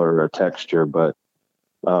a color or a texture. But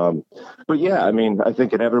yeah, I mean, I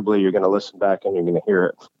think inevitably you're going to listen back and you're going to hear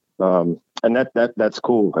it. And that's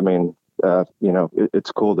cool. I mean, you know,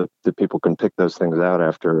 it's cool that people can pick those things out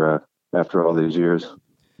after all these years.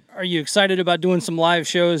 Are you excited about doing some live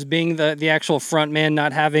shows, being the actual front man,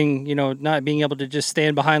 not being able to just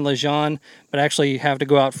stand behind LeJean, but actually have to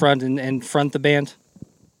go out front and front the band?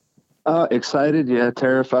 Excited, yeah.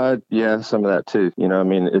 Terrified, yeah. Some of that too. You know, I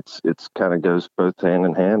mean, it's kind of goes both hand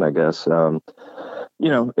in hand, I guess. You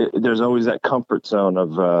know, there's always that comfort zone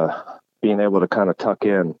of being able to kind of tuck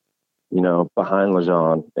in, you know, behind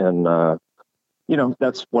LeJean. And, you know,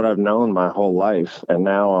 that's what I've known my whole life. And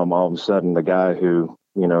now I'm all of a sudden the guy who,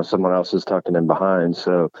 you know, someone else is tucking in behind.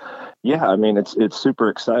 So, yeah, I mean, it's super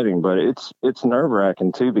exciting, but it's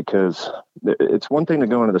nerve-wracking too, because it's one thing to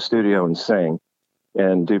go into the studio and sing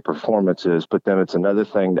and do performances, but then it's another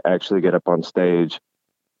thing to actually get up on stage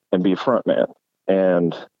and be a front man.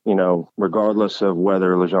 And, you know, regardless of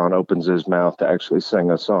whether LeJean opens his mouth to actually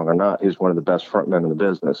sing a song or not, he's one of the best front men in the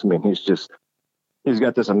business. I mean, he's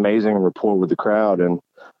got this amazing rapport with the crowd. And,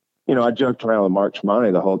 you know, I joked around with Mark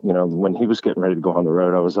Tremonti the whole, you know, when he was getting ready to go on the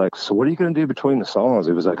road, I was like, so what are you going to do between the songs?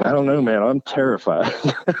 He was like, I don't know, man, I'm terrified.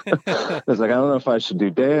 I was like, I don't know if I should do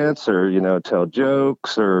dance or, you know, tell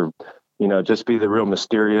jokes or, you know, just be the real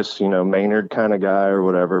mysterious, you know, Maynard kind of guy or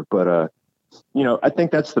whatever. But, you know, I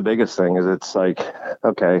think that's the biggest thing is it's like,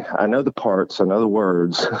 okay, I know the parts, I know the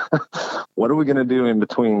words. What are we going to do in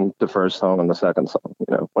between the first song and the second song?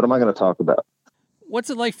 You know, what am I going to talk about? What's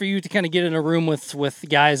it like for you to kind of get in a room with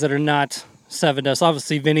guys that are not Seven Dust?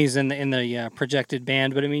 Obviously, Vinny's in the Projected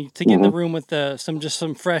band, but I mean, to get in the room with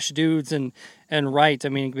some fresh dudes and write. I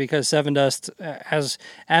mean, because Seven Dust, as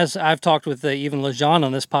I've talked with even LeJean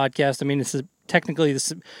on this podcast, I mean, this is technically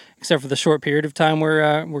this, except for the short period of time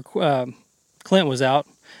where Clint was out.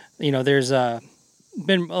 You know, there's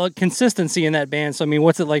been a consistency in that band. So I mean,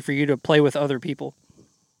 what's it like for you to play with other people?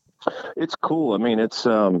 It's cool. I mean, it's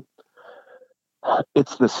the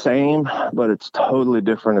same, but it's totally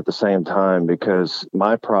different at the same time because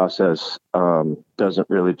my process doesn't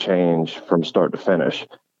really change from start to finish.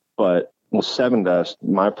 But with Seven Dust,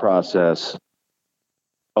 my process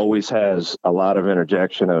always has a lot of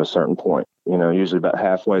interjection at a certain point, you know, usually about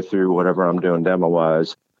halfway through whatever I'm doing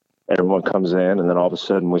demo-wise. everyone comes in, and then all of a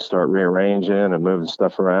sudden we start rearranging and moving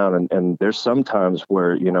stuff around. And there's some times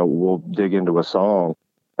where, you know, we'll dig into a song,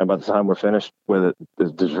 and by the time we're finished with it,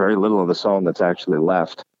 there's very little of the song that's actually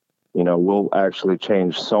left. You know, we'll actually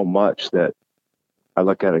change so much that I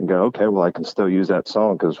look at it and go, okay, well, I can still use that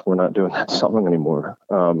song because we're not doing that song anymore.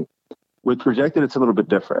 With Projected, it's a little bit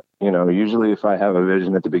different. You know, usually if I have a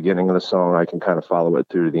vision at the beginning of the song, I can kind of follow it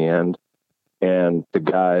through to the end. And the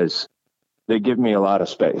guys, they give me a lot of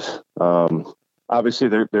space. Obviously,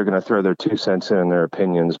 they're going to throw their 2 cents in and their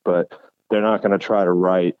opinions, but they're not going to try to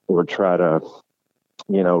write or try to,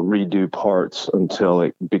 you know, redo parts until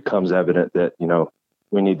it becomes evident that, you know,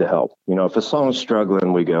 we need the help. You know, if a song's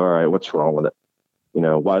struggling, we go, all right, what's wrong with it? You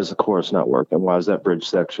know, why is the chorus not working? Why is that bridge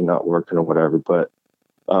section not working or whatever? But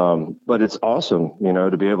it's awesome, you know,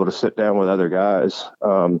 to be able to sit down with other guys.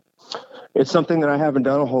 It's something that I haven't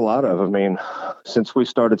done a whole lot of. I mean, since we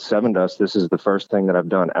started Seven Dust, this is the first thing that I've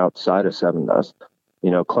done outside of Seven Dust.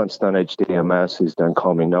 You know, Clint's done HDMS. He's done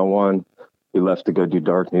Call Me No One. He left to go do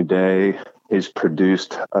Dark New Day. He's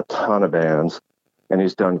produced a ton of bands, and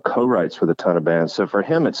he's done co-writes with a ton of bands. So for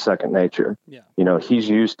him, it's second nature. Yeah. You know, he's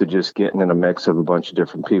used to just getting in a mix of a bunch of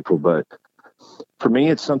different people. But for me,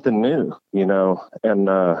 it's something new, you know, and,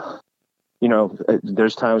 you know,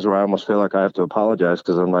 there's times where I almost feel like I have to apologize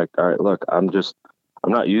because I'm like, all right, look, I'm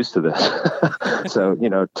not used to this. So, you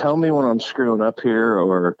know, tell me when I'm screwing up here,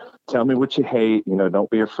 or tell me what you hate. You know, don't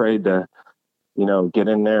be afraid to, you know, get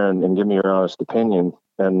in there and give me your honest opinion.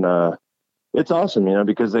 And it's awesome, you know,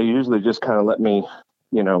 because they usually just kind of let me,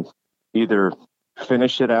 you know, either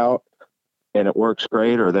finish it out and it works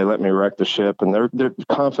great, or they let me wreck the ship. And they're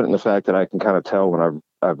confident in the fact that I can kind of tell when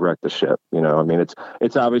I've wrecked the ship. You know, I mean,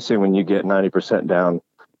 it's obviously when you get 90% down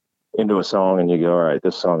into a song and you go, all right,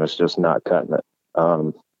 this song is just not cutting it.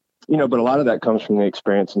 You know, but a lot of that comes from the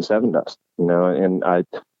experience in Seven Dust, you know, and I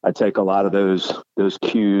take a lot of those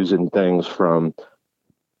cues and things from,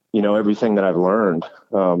 you know, everything that I've learned.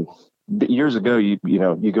 Years ago, you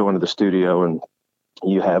know, you go into the studio and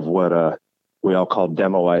you have what we all call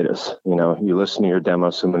demoitis. You know, you listen to your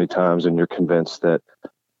demo so many times and you're convinced that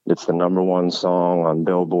it's the number one song on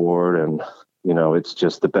Billboard, and, you know, it's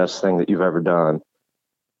just the best thing that you've ever done.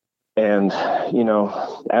 And, you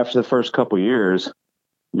know, after the first couple of years,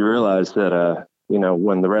 you realize that, you know,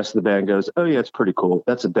 when the rest of the band goes, oh yeah, it's pretty cool,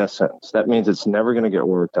 that's a death sentence. That means it's never going to get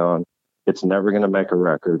worked on. It's never going to make a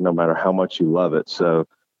record, no matter how much you love it. So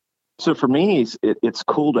for me, it's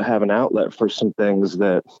cool to have an outlet for some things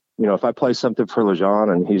that, you know, if I play something for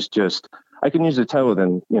Lajon and he's just, I can usually tell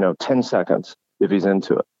within, you know, 10 seconds if he's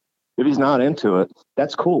into it. If he's not into it,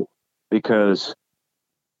 that's cool, because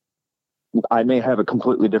I may have a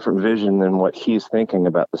completely different vision than what he's thinking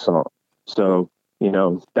about the song. So, you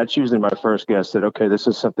know, that's usually my first guess that, okay, this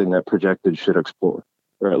is something that Projected should explore,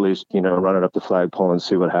 or at least, you know, run it up the flagpole and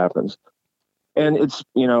see what happens. And it's,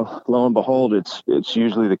 you know, lo and behold, it's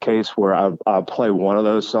usually the case where I'll play one of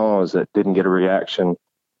those songs that didn't get a reaction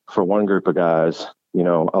for one group of guys. You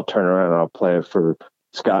know, I'll turn around and I'll play it for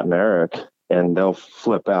Scott and Eric, and they'll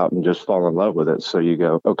flip out and just fall in love with it. So you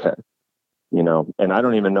go, okay, you know, and I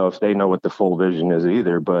don't even know if they know what the full vision is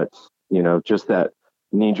either, but, you know, just that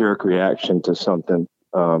knee-jerk reaction to something,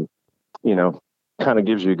 you know, kind of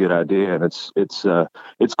gives you a good idea. And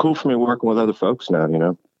it's cool for me working with other folks now, you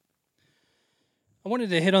know. I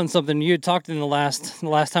wanted to hit on something you had talked in the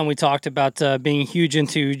last time we talked about being huge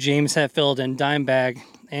into James Hetfield and Dimebag.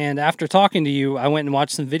 And after talking to you, I went and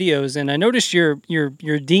watched some videos, and I noticed your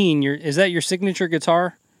Dean. Is that your signature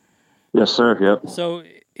guitar? Yes, sir. Yep. So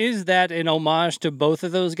is that an homage to both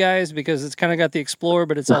of those guys? Because it's kind of got the Explorer,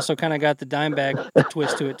 but it's also kind of got the Dimebag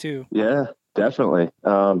twist to it too. Yeah, definitely.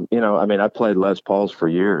 You know, I mean, I played Les Pauls for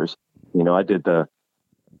years. You know, I did the,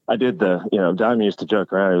 you know, Dime used to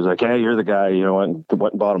joke around. He was like, hey, you're the guy, you know, went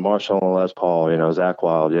and bought a Marshall and a Les Paul, you know, Zach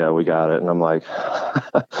Wild. Yeah, we got it. And I'm like,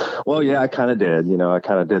 well, yeah, I kind of did. You know, I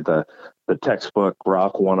kind of did the textbook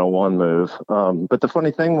rock 101 move. But the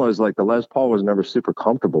funny thing was, like, the Les Paul was never super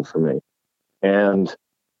comfortable for me. And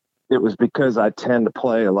it was because I tend to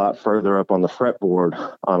play a lot further up on the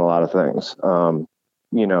fretboard on a lot of things.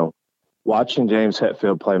 You know, watching James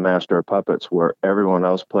Hetfield play Master of Puppets, where everyone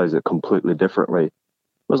else plays it completely differently,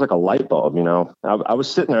 it was like a light bulb, you know. I was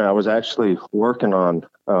sitting there, I was actually working on,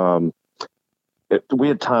 we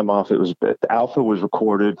had time off. It was, Alpha was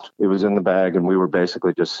recorded, it was in the bag, and we were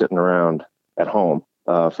basically just sitting around at home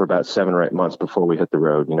for about 7 or 8 months before we hit the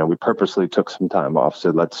road. You know, we purposely took some time off,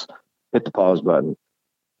 said, let's hit the pause button.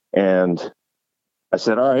 And I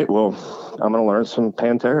said, all right, well, I'm going to learn some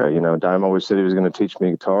Pantera. You know, Dime always said he was going to teach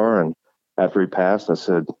me guitar. And after he passed, I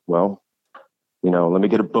said, well, let me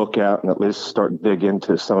get a book out and at least start to dig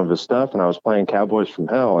into some of his stuff. And I was playing Cowboys from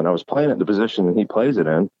Hell, and I was playing it the position that he plays it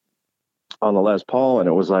in on the Les Paul. And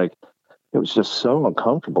it was just so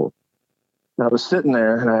uncomfortable. And I was sitting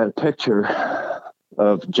there and I had a picture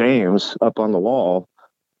of James up on the wall,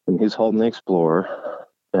 and he's holding the Explorer.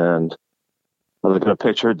 And I look at a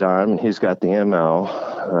picture of Dime, and he's got the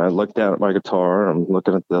ML. And I look down at my guitar, and I'm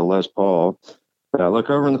looking at the Les Paul. And I look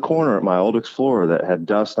over in the corner at my old Explorer that had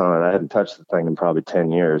dust on it. I hadn't touched the thing in probably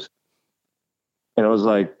 10 years. And it was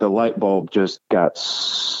like the light bulb just got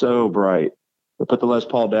so bright. I put the Les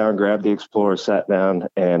Paul down, grabbed the Explorer, sat down,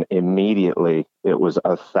 and immediately it was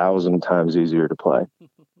 1,000 times easier to play.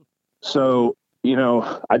 So,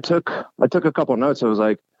 I took a couple of notes. I was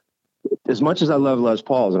like, as much as I love Les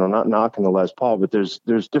Pauls, and I'm not knocking the Les Paul, but there's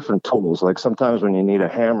different tools. Like sometimes when you need a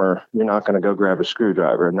hammer, you're not going to go grab a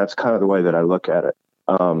screwdriver. And that's kind of the way that I look at it.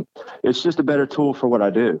 It's just a better tool for what I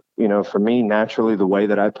do. For me, naturally, the way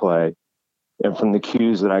that I play and from the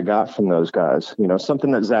cues that I got from those guys,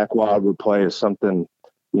 something that Zakk Wylde would play is something,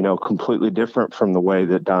 completely different from the way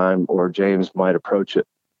that Dime or James might approach it.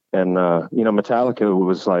 And, Metallica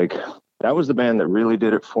was like, that was the band that really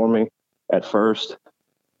did it for me at first.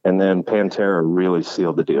 And then Pantera really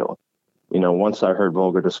sealed the deal. Once I heard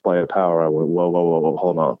Vulgar Display of Power, I went, whoa,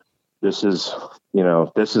 hold on. This is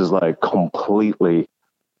like completely,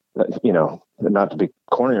 not to be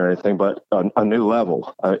corny or anything, but a new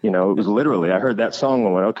level. It was literally, I heard that song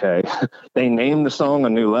and went, okay, they named the song A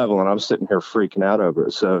New Level, and I'm sitting here freaking out over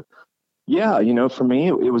it. So, yeah, for me,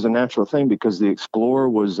 it was a natural thing because the Explorer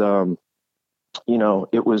was, it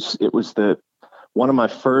was one of my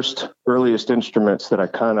first earliest instruments that I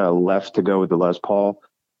kind of left to go with the Les Paul.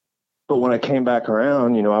 But when I came back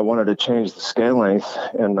around, I wanted to change the scale length,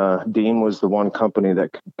 and Dean was the one company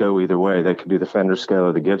that could go either way. They could do the Fender scale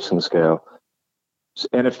or the Gibson scale.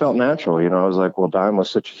 And it felt natural. I was like, well, Dime was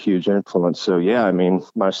such a huge influence. So, yeah, I mean,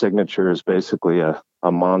 my signature is basically a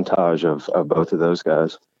montage of both of those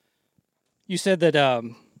guys. You said that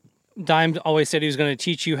Dime always said he was going to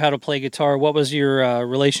teach you how to play guitar. What was your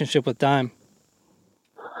relationship with Dime?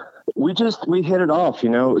 We hit it off. It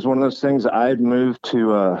was one of those things. I had moved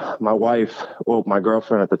to my wife, my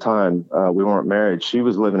girlfriend at the time. We weren't married. She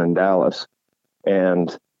was living in Dallas.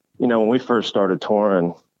 And, when we first started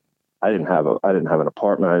touring, I didn't have an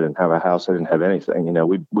apartment. I didn't have a house. I didn't have anything.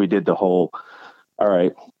 We did the whole, all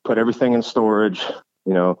right, put everything in storage,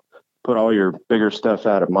 put all your bigger stuff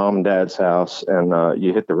out at mom and dad's house, and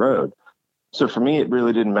you hit the road. So for me, it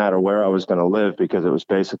really didn't matter where I was going to live because it was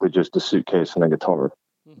basically just a suitcase and a guitar.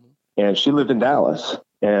 And she lived in Dallas,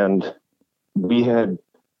 and we had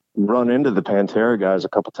run into the Pantera guys a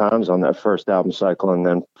couple times on that first album cycle and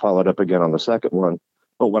then followed up again on the second one.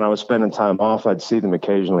 But when I was spending time off, I'd see them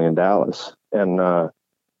occasionally in Dallas. And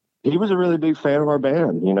he was a really big fan of our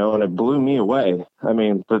band, and it blew me away. I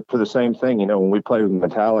mean, but for the same thing, when we played with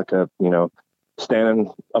Metallica,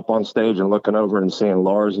 standing up on stage and looking over and seeing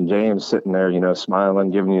Lars and James sitting there,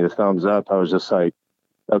 smiling, giving you the thumbs up, I was just like,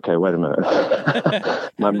 okay, wait a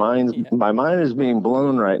minute. My mind is being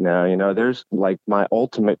blown right now. There's like my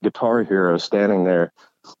ultimate guitar hero standing there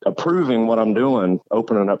approving what I'm doing,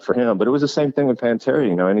 opening up for him. But it was the same thing with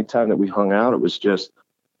Pantera. Anytime that we hung out, it was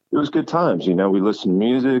good times. We listened to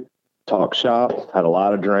music, talked shop, had a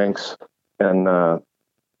lot of drinks. And,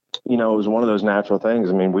 it was one of those natural things.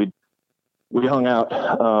 I mean, we hung out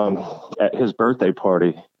at his birthday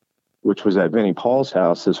party, which was at Vinnie Paul's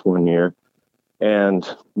house this one year. And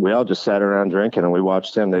we all just sat around drinking, and we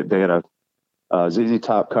watched him. They had a ZZ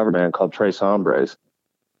Top cover band called Tres Hombres,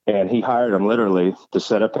 and he hired him literally to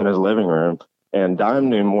set up in his living room. And Dime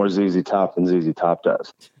knew more ZZ Top than ZZ Top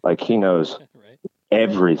does. Like, he knows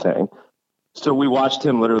everything. So we watched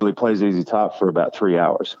him literally play ZZ Top for about 3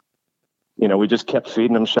 hours. We just kept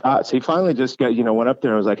feeding him shots. He finally just went up there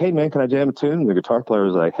and was like, hey, man, can I jam a tune? And the guitar player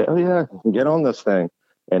was like, hell yeah, get on this thing.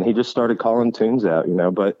 And he just started calling tunes out,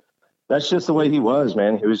 but that's just the way he was,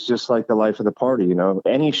 man. He was just like the life of the party,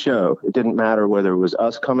 any show. It didn't matter whether it was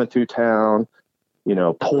us coming through town,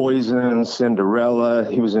 Poison,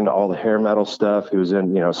 Cinderella. He was into all the hair metal stuff. He was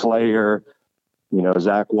in, Slayer,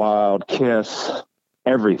 Zakk Wylde, Kiss,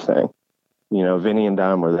 everything. Vinny and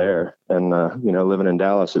Dime were there. And, living in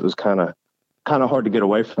Dallas, it was kind of hard to get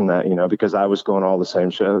away from that, because I was going all the same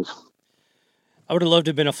shows. I would have loved to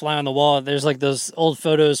have been a fly on the wall. There's like those old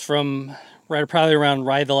photos from probably around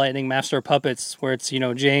Ride the Lightning, Master of Puppets, where it's,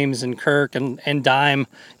 James and Kirk and Dime,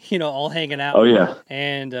 all hanging out. Oh, yeah.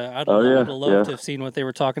 And I'd love to have seen what they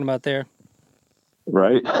were talking about there.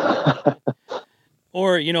 Right.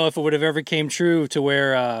 Or, if it would have ever came true to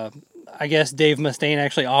where, I guess Dave Mustaine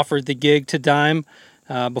actually offered the gig to Dime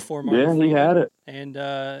before Marty Yeah, he Friedman. had it. And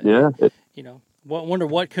Yeah, wonder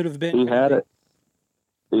what could have been. he had it.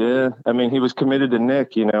 Yeah, I mean, he was committed to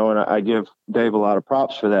Nick, and I give Dave a lot of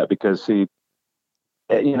props for that because he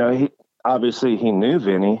obviously he knew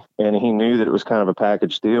Vinny and he knew that it was kind of a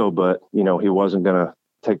package deal, but he wasn't going to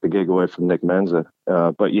take the gig away from Nick Menza.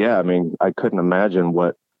 But yeah, I mean, I couldn't imagine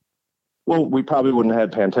we probably wouldn't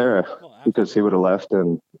have had Pantera because he would have left,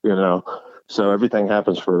 and so everything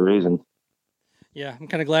happens for a reason. Yeah, I'm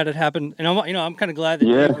kind of glad it happened, and I'm kind of glad that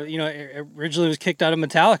Dave, originally was kicked out of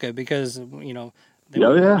Metallica because there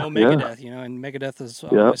was no Megadeth, and Megadeth is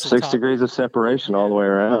 6 degrees of separation all the way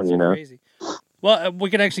around, Crazy. Well, we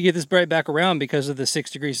could actually get this right back around because of the 6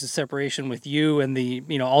 degrees of separation with you and the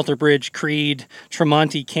Alter Bridge, Creed,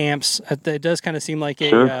 Tremonti camps. It does kind of seem like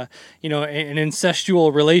an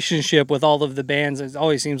incestual relationship with all of the bands. It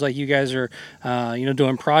always seems like you guys are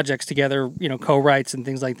doing projects together, co-writes and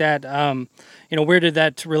things like that. Where did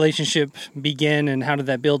that relationship begin, and how did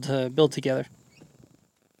that build together?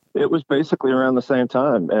 It was basically around the same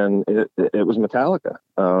time, and it was Metallica.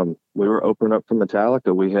 We were opening up for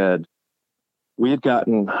Metallica. We had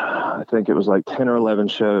gotten, I think it was like 10 or 11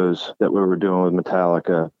 shows that we were doing with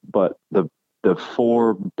Metallica, but the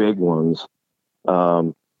 4 big ones, it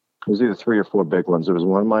was either 3 or 4 big ones. There was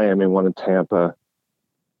one in Miami, one in Tampa.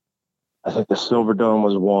 I think the Silverdome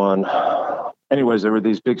was one. Anyways, there were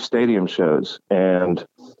these big stadium shows, and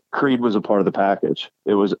Creed was a part of the package.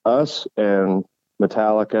 It was us and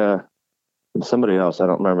Metallica and somebody else, I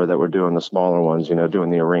don't remember, that were doing the smaller ones, doing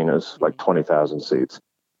the arenas, like 20,000 seats.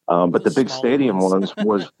 But the big stadium ones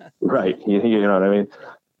was right. You know what I mean?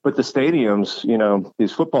 But the stadiums,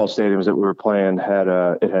 these football stadiums that we were playing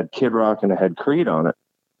it had Kid Rock and it had Creed on it.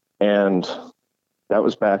 And that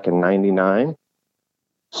was back in 99.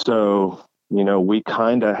 So, we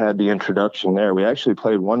kind of had the introduction there. We actually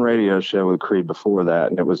played one radio show with Creed before that.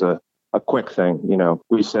 And it was a quick thing.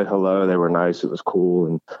 We said hello. They were nice. It was cool.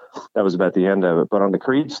 And that was about the end of it. But on the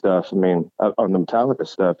Creed stuff, on the Metallica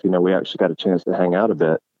stuff, we actually got a chance to hang out a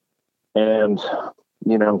bit. And,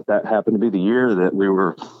 that happened to be the year that we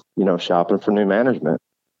were, shopping for new management,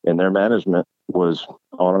 and their management was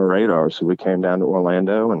on our radar. So we came down to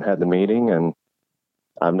Orlando and had the meeting, and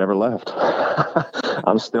I've never left.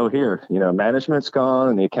 I'm still here. Management's gone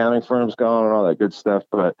and the accounting firm's gone and all that good stuff.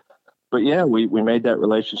 But yeah, we made that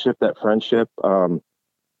relationship, that friendship.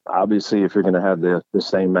 Obviously, if you're going to have the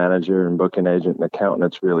same manager and booking agent and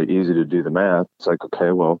accountant, it's really easy to do the math. It's like,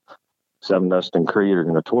 okay, well, Sevendust and Creed are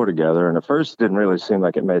going to tour together. And at first it didn't really seem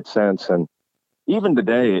like it made sense. And even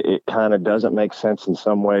today, it kind of doesn't make sense in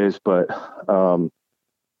some ways. But,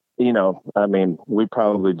 we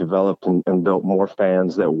probably developed and built more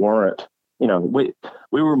fans that weren't, we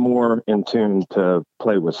were more in tune to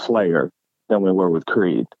play with Slayer than we were with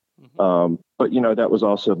Creed. Mm-hmm. But, that was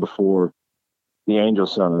also before the Angel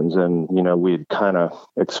Sons. And, we'd kind of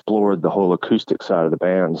explored the whole acoustic side of the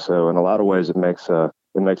band. So in a lot of ways, it makes a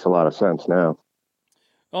lot of sense now.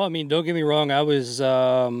 Oh, don't get me wrong. I was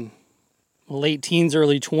late teens,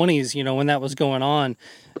 early 20s, when that was going on.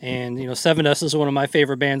 And, Sevendust is one of my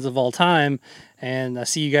favorite bands of all time. And I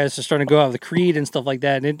see you guys are starting to go out with Creed and stuff like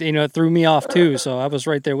that. And it threw me off too. So I was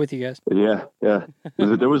right there with you guys. Yeah.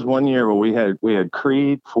 There was one year where we had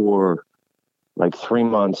Creed for like 3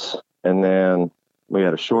 months. And then we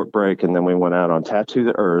had a short break. And then we went out on Tattoo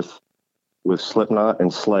the Earth with Slipknot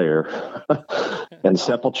and Slayer and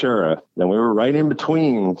Sepultura. And we were right in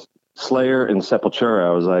between Slayer and Sepultura.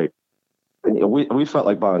 I was like, we felt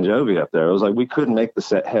like Bon Jovi up there. It was like we couldn't make the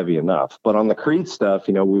set heavy enough. But on the Creed stuff,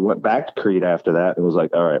 we went back to Creed after that and it was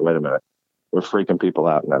like, all right, wait a minute. We're freaking people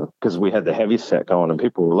out now because we had the heavy set going and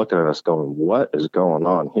people were looking at us going, what is going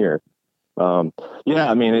on here?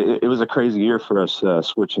 It was a crazy year for us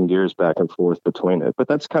switching gears back and forth between it. But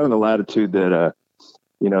that's kind of the latitude that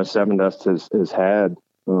Sevendust has had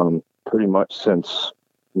pretty much since,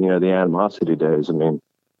 the Animosity days.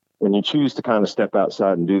 When you choose to kind of step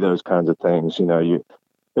outside and do those kinds of things,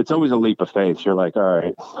 it's always a leap of faith. You're like, all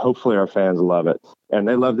right, hopefully our fans love it. And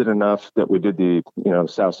they loved it enough that we did the,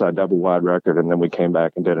 Southside Double Wide record. And then we came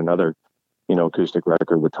back and did another, acoustic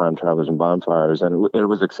record with Time Travelers and Bonfires. And it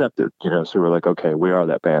was accepted, so we're like, okay, we are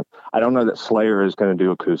that band. I don't know that Slayer is going to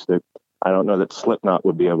do acoustic. I don't know that Slipknot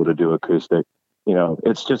would be able to do acoustic.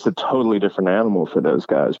 It's just a totally different animal for those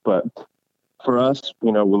guys. But for us,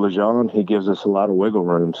 with Lajon, he gives us a lot of wiggle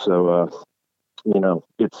room. So,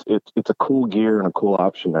 it's a cool gear and a cool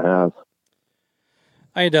option to have.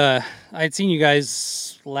 I'd seen you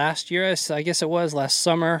guys last year. I guess it was last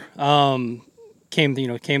summer. Came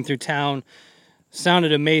through town.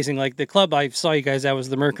 Sounded amazing. Like the club I saw you guys at was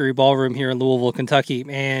the Mercury Ballroom here in Louisville, Kentucky,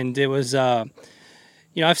 and it was.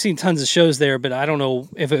 I've seen tons of shows there, but I don't know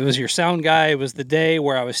if it was your sound guy, it was the day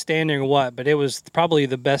where I was standing or what, but it was probably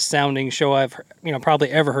the best sounding show I've, probably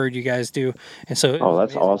ever heard you guys do. And so, Oh,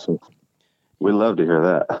 that's awesome. We love to hear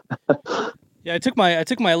that. yeah, I took my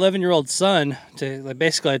 11-year-old son to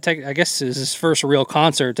basically, I guess it was his first real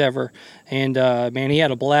concert ever, and man, he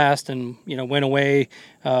had a blast, and went away,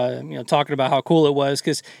 talking about how cool it was,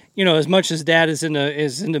 because as much as Dad is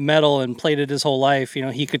into metal and played it his whole life,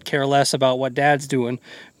 he could care less about what Dad's doing,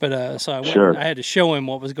 but so I went, Sure. I had to show him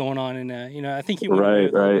what was going on, and I think he went away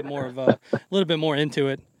with a little bit more into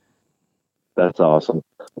it. That's awesome.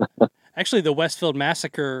 Actually, the Westfield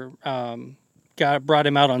Massacre brought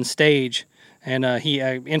him out on stage. And he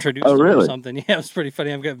introduced him or something. Yeah, it was pretty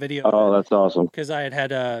funny. I've got video. Oh, that's awesome. Because I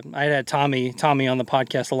had Tommy on the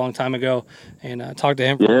podcast a long time ago, and talked to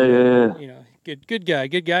him. Yeah. Good guy,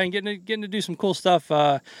 and getting to do some cool stuff,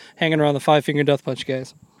 hanging around the Five Finger Death Punch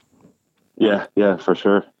guys. Yeah, for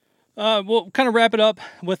sure. We'll kind of wrap it up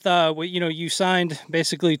with, you signed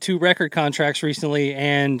basically 2 record contracts recently,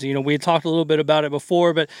 and, we had talked a little bit about it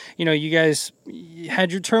before, but, you guys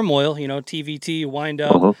had your turmoil, TVT, Wind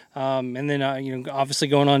Up, and then, obviously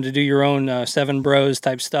going on to do your own Seven Bros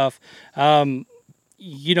type stuff. Were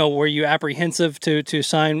you apprehensive to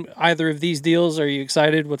sign either of these deals? Are you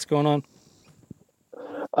excited? What's going on?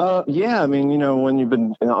 Yeah, I mean, when you've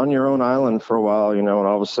been on your own island for a while, and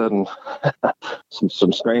all of a sudden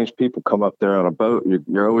some strange people come up there on a boat,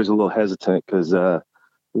 you're always a little hesitant, because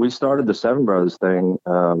we started the Seven Brothers thing,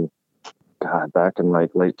 back in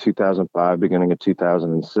like late 2005, beginning of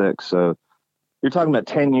 2006. So you're talking about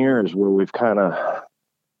 10 years where we've kind of,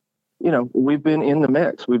 we've been in the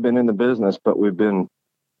mix, we've been in the business, but we've been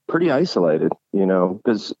pretty isolated,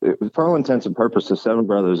 because for all intents and purposes, Seven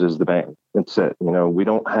Brothers is the band. That's it. We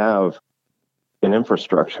don't have an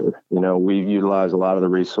infrastructure. We utilize a lot of the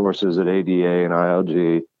resources at ADA and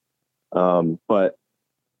ILG, but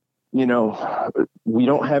we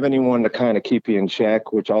don't have anyone to kind of keep you in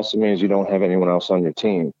check, which also means you don't have anyone else on your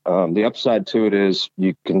team. The upside to it is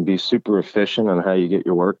you can be super efficient on how you get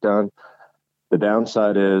your work done. The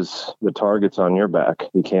downside is the target's on your back.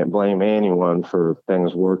 You can't blame anyone for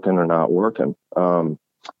things working or not working.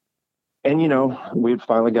 We'd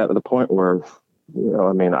finally got to the point where,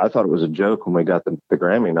 I thought it was a joke when we got the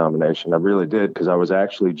Grammy nomination. I really did, because I was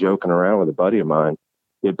actually joking around with a buddy of mine.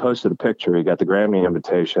 He had posted a picture. He got the Grammy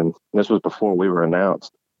invitation. And this was before we were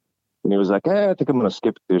announced. And he was like, I think I'm going to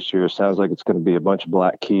skip it this year. Sounds like it's going to be a bunch of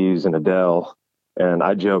Black Keys and Adele. And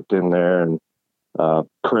I joked in there, and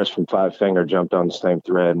Chris from Five Finger jumped on the same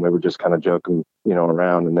thread, and we were just kind of joking,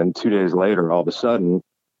 around. And then 2 days later, all of a sudden,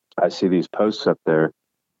 I see these posts up there,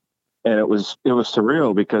 and it was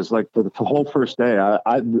surreal, because like for the whole first day,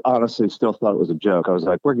 I honestly still thought it was a joke. I was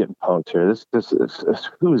like, we're getting punked here. This is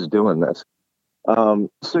who is doing this?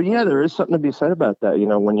 So yeah, there is something to be said about that.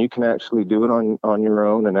 When you can actually do it on your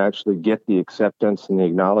own and actually get the acceptance and the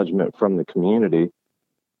acknowledgement from the community.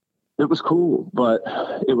 It was cool, but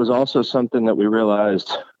it was also something that we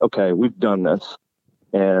realized, okay, we've done this,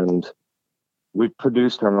 and we've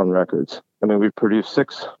produced our own records. I mean, we've produced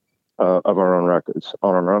 6 of our own records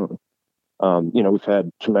on our own. We've had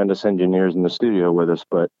tremendous engineers in the studio with us,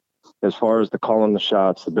 but as far as the calling the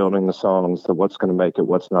shots, the building the songs, the what's going to make it,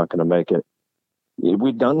 what's not going to make it,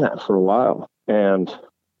 we've done that for a while. And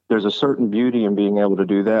there's a certain beauty in being able to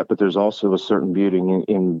do that, but there's also a certain beauty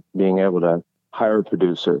in being able to hire a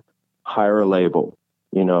producer, hire a label,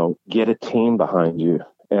 get a team behind you.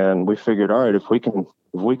 And we figured, all right, if we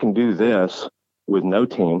can do this with no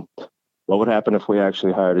team, what would happen if we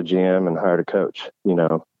actually hired a GM and hired a coach,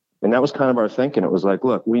 And that was kind of our thinking. It was like,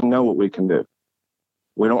 look, we know what we can do.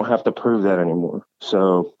 We don't have to prove that anymore.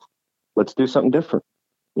 So let's do something different.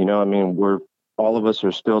 All of us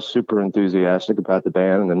are still super enthusiastic about the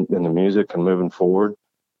band and the music and moving forward.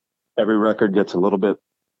 Every record gets a little bit,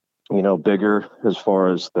 bigger as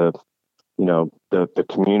far as the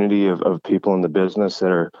community of people in the business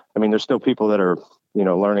that are, there's still people that are,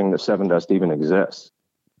 learning that Sevendust even exists.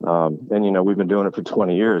 And, we've been doing it for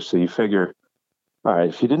 20 years. So you figure, all right,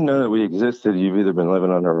 if you didn't know that we existed, you've either been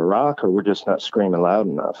living under a rock or we're just not screaming loud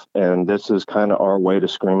enough. And this is kind of our way to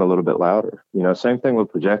scream a little bit louder. Same thing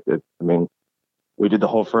with Projected. We did the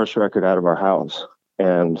whole first record out of our house.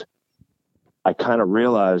 And I kind of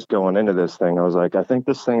realized going into this thing, I was like, I think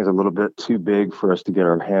this thing is a little bit too big for us to get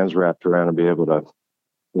our hands wrapped around and be able to,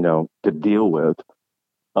 to deal with,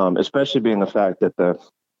 especially being the fact that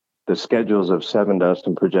the schedules of Sevendust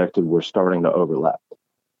and Projected were starting to overlap.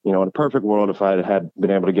 In a perfect world, if I had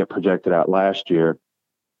been able to get Projected out last year,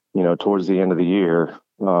 towards the end of the year,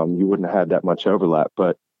 you wouldn't have had that much overlap.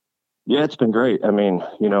 But Yeah, it's been great. I mean,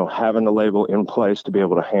 having the label in place to be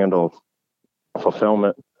able to handle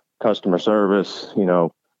fulfillment, customer service,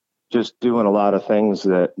 just doing a lot of things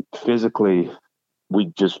that we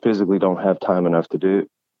just physically don't have time enough to do.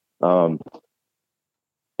 Um,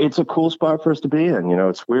 it's a cool spot for us to be in.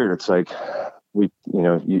 It's weird. It's like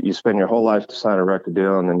you spend your whole life to sign a record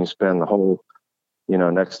deal, and then you spend the whole,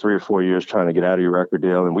 next 3 or 4 years trying to get out of your record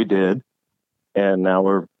deal. And we did. And now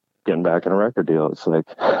we're getting back in a record deal. It's like,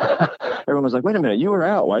 everyone was like, wait a minute, you were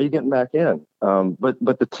out. Why are you getting back in? But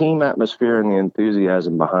the team atmosphere and the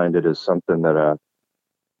enthusiasm behind it is something that,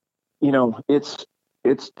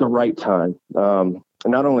 it's the right time. And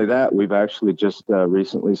not only that, we've actually just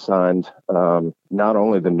recently signed not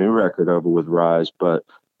only the new record over with Rise, but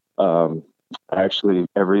actually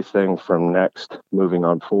everything from next moving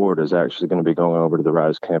on forward is actually going to be going over to the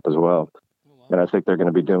Rise camp as well. And I think they're going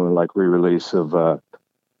to be doing like re-release of,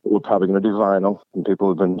 we're probably going to do vinyl, and people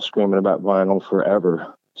have been screaming about vinyl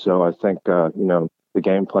forever. So I think, the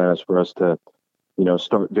game plan is for us to,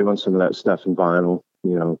 start doing some of that stuff in vinyl,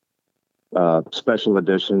 special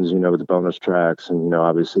editions, with the bonus tracks. And,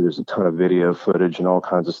 obviously there's a ton of video footage and all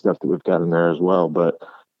kinds of stuff that we've got in there as well. But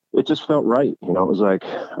it just felt right. It was like,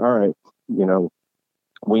 all right,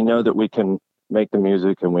 we know that we can make the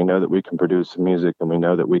music, and we know that we can produce the music, and we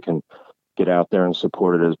know that we can get out there and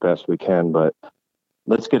support it as best we can. But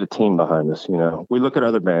let's get a team behind us. We look at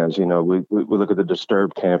other bands, we look at the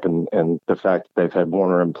Disturbed camp and the fact that they've had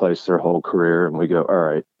Warner in place their whole career. And we go, all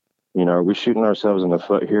right, are we shooting ourselves in the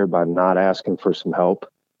foot here by not asking for some help?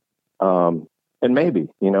 And maybe,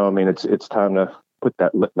 it's time to put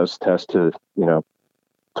that litmus test to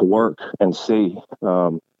work and see.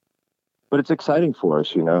 But it's exciting for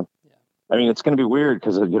us, I mean, it's going to be weird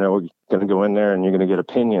because, we're going to go in there and you're going to get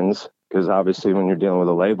opinions, because obviously when you're dealing with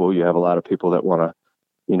a label, you have a lot of people that want to,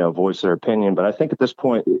 voice their opinion. But I think at this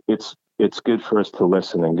point, it's good for us to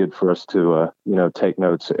listen and good for us to, take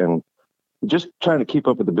notes and just trying to keep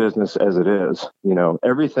up with the business as it is.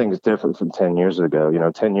 Everything's different from 10 years ago.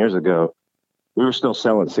 10 years ago, we were still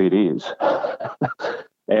selling CDs.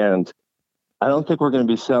 And I don't think we're going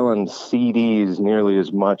to be selling CDs nearly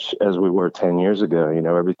as much as we were 10 years ago.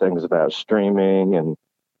 Everything's about streaming and,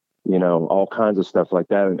 all kinds of stuff like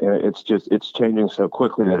that. And it's changing so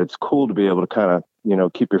quickly that it's cool to be able to kind of,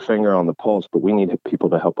 keep your finger on the pulse, but we need people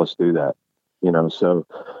to help us do that. So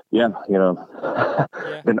yeah,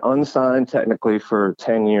 been unsigned technically for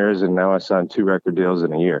 10 years, and now I signed 2 record deals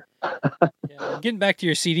in a year. Yeah, getting back to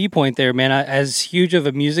your CD point there, man, as huge of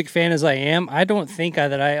a music fan as I am, I don't think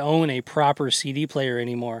that I own a proper CD player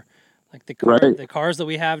anymore. Like the cars that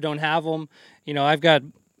we have don't have them. I've got,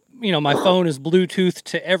 my phone is Bluetooth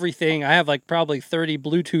to everything. I have like probably 30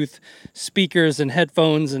 Bluetooth speakers and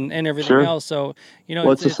headphones and everything else. So,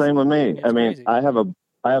 it's the same with me. I mean, crazy. I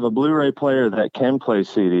have a Blu-ray player that can play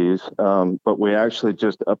CDs, but we actually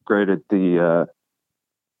just upgraded the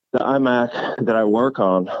iMac that I work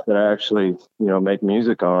on, that I actually, make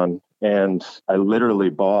music on. And I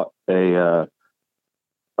literally bought a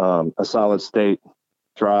solid state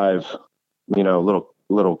drive,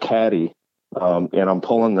 little caddy. And I'm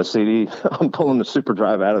pulling the super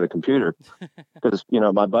drive out of the computer because,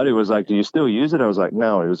 my buddy was like, do you still use it? I was like,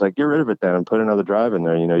 no. He was like, get rid of it then and put another drive in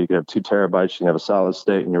there. You could have 2 terabytes. You can have a solid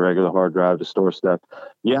state and your regular hard drive to store stuff.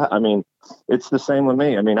 Yeah. I mean, it's the same with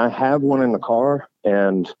me. I mean, I have one in the car,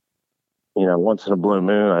 and, once in a blue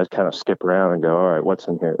moon, I kind of skip around and go, all right, what's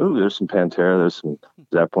in here? Ooh, there's some Pantera, there's some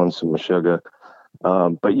Zeppelin, some Meshuggah.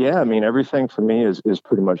 But yeah, I mean, everything for me is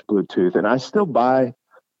pretty much Bluetooth, and I still buy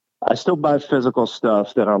physical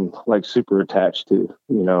stuff that I'm like super attached to.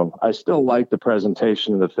 I still like the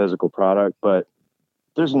presentation of the physical product, but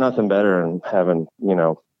there's nothing better than having,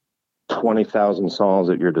 20,000 songs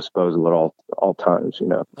at your disposal at all times,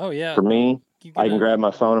 Oh yeah. For me, I can grab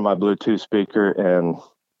my phone and my Bluetooth speaker and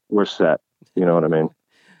we're set. You know what I mean?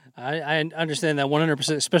 I understand that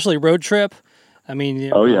 100%, especially road trip. I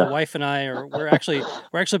mean, oh, yeah. My wife and I we're actually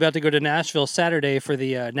about to go to Nashville Saturday for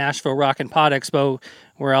the Nashville Rock and Pod Expo,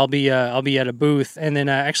 where I'll be at a booth, and then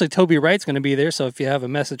actually Toby Wright's going to be there. So if you have a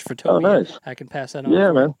message for Toby, nice. I can pass that on.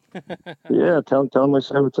 Yeah, man. Yeah, tell him we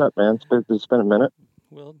say what's up, man. It's been a minute.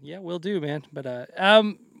 Well, yeah, we'll do, man. But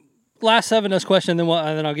last 7S question, then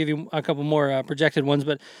I'll give you a couple more projected ones.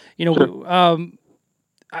 But Sure.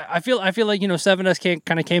 I feel like 7S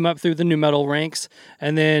kind of came up through the new metal ranks,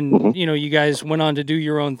 and then you guys went on to do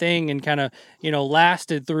your own thing and kind of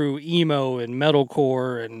lasted through emo and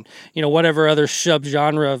metalcore and whatever other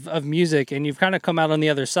subgenre of music, and you've kind of come out on the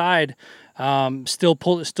other side,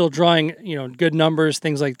 still drawing good numbers,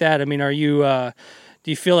 things like that. I mean, are you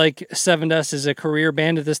Do you feel like Seven Dust is a career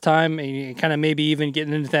band at this time, and kind of maybe even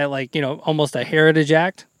getting into that, like, almost a heritage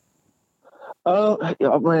act? Oh, I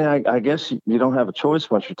mean, I guess you don't have a choice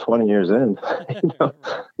once you're 20 years in.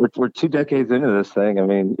 We're 2 decades into this thing. I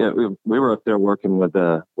mean, yeah, we were up there working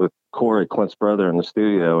with Corey, Clint's brother, in the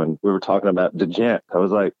studio, and we were talking about djent. I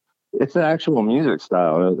was like, it's an actual music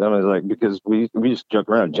style. And I was like, because we just joke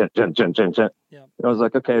around, gent, gent, gent, gent, gent. Yeah. I was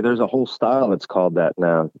like, okay, there's a whole style that's called that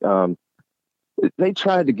now. They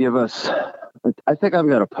tried to give us, I think I've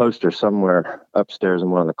got a poster somewhere upstairs in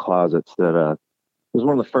one of the closets that it was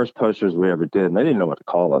one of the first posters we ever did, and they didn't know what to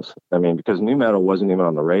call us. I mean, because nu metal wasn't even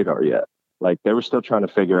on the radar yet. Like, they were still trying to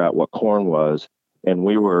figure out what Korn was, and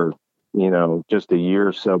we were, just a year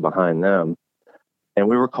or so behind them. And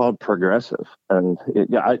we were called Progressive. And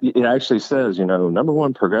it actually says, number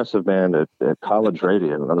one progressive band at college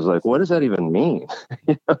radio. And I was like, what does that even mean?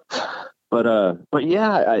 But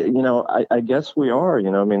yeah, I guess we are,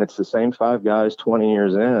 I mean, it's the same 5 guys 20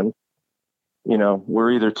 years in.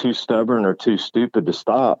 We're either too stubborn or too stupid to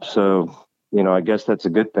stop. So, I guess that's a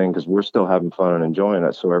good thing, because we're still having fun and enjoying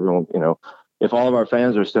it. So everyone, if all of our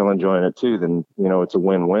fans are still enjoying it too, then, it's a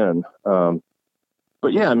win-win.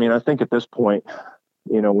 But yeah, I mean, I think at this point,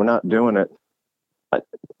 we're not doing it.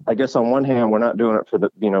 I guess on one hand, we're not doing it for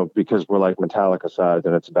because we're like Metallica size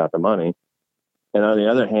and it's about the money. And on the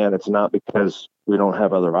other hand, it's not because we don't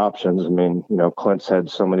have other options. I mean, Clint's had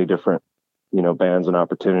so many different bands and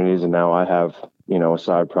opportunities. And now I have, a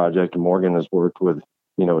side project. Morgan has worked with,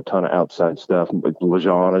 a ton of outside stuff.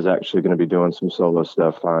 Lajon is actually going to be doing some solo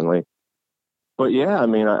stuff finally. But yeah, I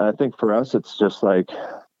mean, I think for us, it's just like,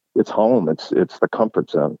 it's home. It's the comfort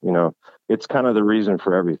zone, it's kind of the reason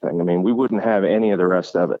for everything. I mean, we wouldn't have any of the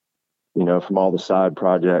rest of it, from all the side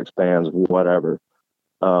projects, bands, whatever.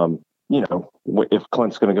 If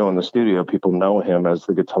Clint's going to go in the studio, people know him as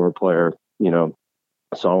the guitar player,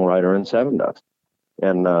 songwriter in Seven Dust.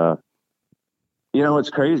 And, it's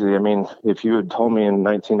crazy. I mean, if you had told me in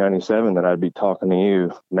 1997 that I'd be talking to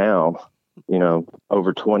you now,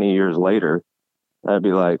 over 20 years later, I'd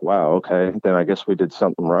be like, wow, okay, then I guess we did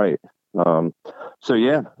something right. So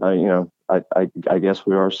yeah, I guess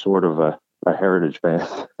we are sort of a heritage band.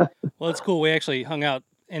 Well, it's cool. We actually hung out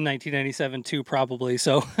in 1997 too, probably.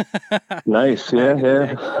 So nice.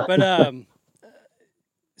 Yeah. But,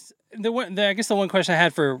 I guess the one question I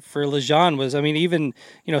had for Lajon was, I mean, even,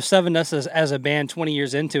 Seven Dust as a band 20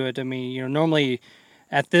 years into it, I mean, normally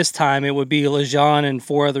at this time it would be Lajon and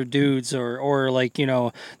 4 other dudes, or like,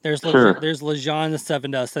 there's Lajon and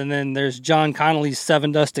Seven Dust, and then there's John Connolly's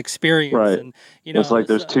Seven Dust Experience. Right. And, it's like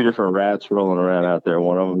there's 2 different rats rolling around out there.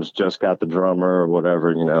 One of them's just got the drummer or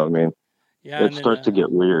whatever, I mean. Yeah, it starts to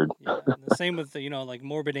get weird. Yeah, the same with like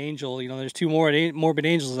Morbid Angel. There's 2 more Morbid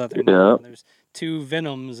Angels out there now. Yeah. And there's 2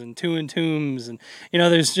 Venoms and 2 Entombs, and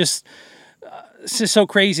there's just it's just so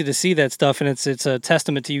crazy to see that stuff, and it's a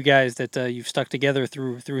testament to you guys that you've stuck together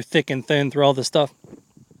through thick and thin through all this stuff.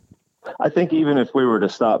 I think even if we were to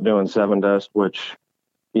stop doing Seven Dust, which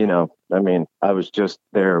I mean, I was just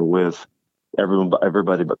there with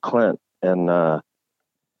everybody but Clint, and the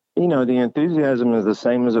enthusiasm is the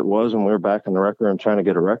same as it was when we were back in the record room trying to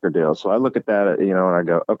get a record deal. So I look at that, and I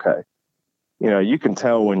go, okay, you can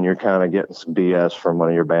tell when you're kind of getting some BS from one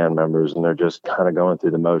of your band members and they're just kind of going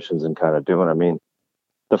through the motions and kind of doing, I mean,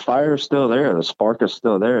 the fire is still there. The spark is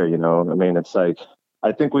still there. I mean, it's like,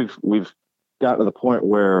 I think we've gotten to the point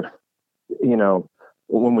where,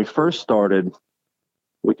 when we first started,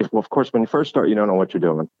 of course, when you first start, you don't know what you're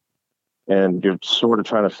doing. And you're sort of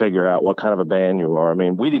trying to figure out what kind of a band you are. I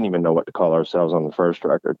mean, we didn't even know what to call ourselves on the first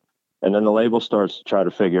record. And then the label starts to try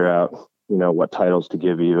to figure out, what titles to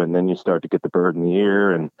give you. And then you start to get the bird in the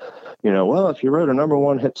ear. And, well, if you wrote a number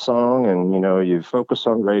 1 hit song and, you focus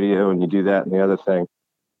on radio and you do that and the other thing,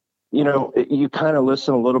 you kind of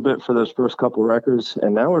listen a little bit for those first couple records.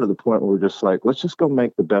 And now we're to the point where we're just like, let's just go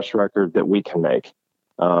make the best record that we can make.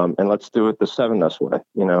 And let's do it the Seven Dust way.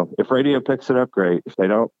 If radio picks it up, great. If they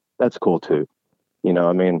don't, that's cool too.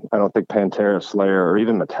 I mean, I don't think Pantera, Slayer, or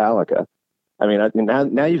even Metallica. I mean,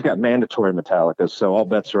 now you've got mandatory Metallica, so all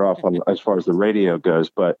bets are off on as far as the radio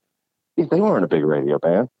goes. But they weren't a big radio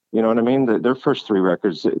band. You know what I mean? Their first 3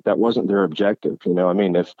 records, that wasn't their objective. I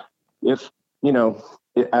mean, if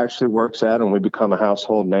it actually works out and we become a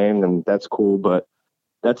household name, then that's cool. But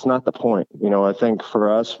that's not the point. I think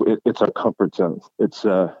for us, it's our comfort zone. It's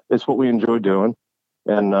what we enjoy doing,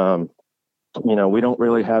 and we don't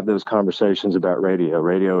really have those conversations about radio.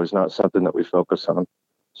 Radio is not something that we focus on.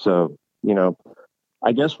 So,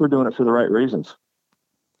 I guess we're doing it for the right reasons.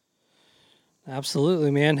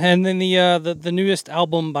 Absolutely, man. And then the newest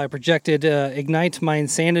album by Projected, Ignite My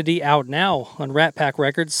Insanity, out now on Rat Pack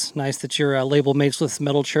Records. Nice that your label mates with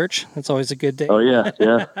Metal Church. That's always a good day. Oh yeah,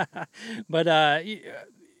 yeah. But I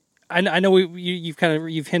know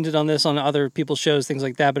you've hinted on this on other people's shows, things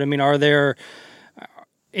like that. But I mean, are there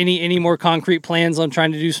any more concrete plans on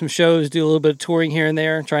trying to do some shows, do a little bit of touring here and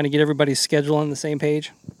there, trying to get everybody's schedule on the same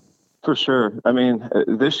page? For sure. I mean,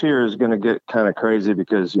 this year is going to get kind of crazy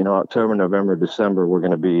because, you know, October, November, December, we're going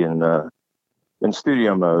to be in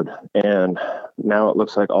studio mode. And now it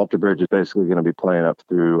looks like Alter Bridge is basically going to be playing up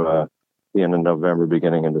through the end of November,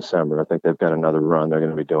 beginning in December. I think they've got another run they're going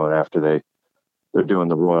to be doing after they're doing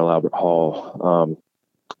the Royal Albert Hall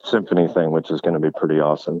symphony thing, which is going to be pretty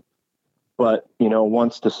awesome. But, you know,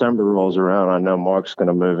 once December rolls around, I know Mark's going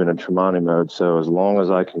to move into Tremonti mode. So as long as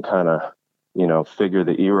I can kind of, you know, figure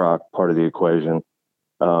the E-Rock part of the equation.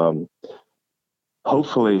 Hopefully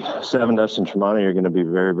Sevendust and Tremonti are going to be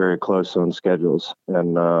very, very close on schedules.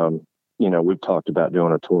 And, you know, we've talked about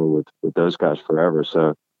doing a tour with those guys forever.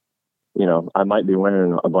 So, you know, I might be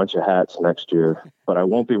wearing a bunch of hats next year, but I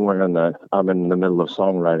won't be wearing the I'm in the middle of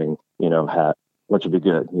songwriting, you know, hat, which would be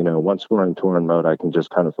good. You know, once we're in touring mode, I can just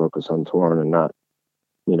kind of focus on touring and not,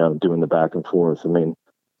 you know, doing the back and forth. I mean,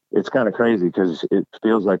 it's kind of crazy because it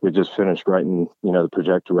feels like we just finished writing, you know, the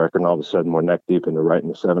Projector record, and all of a sudden we're neck deep into writing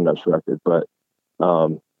the Sevendust record. But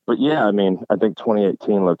yeah, I mean, I think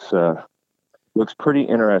 2018 looks pretty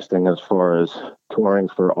interesting as far as touring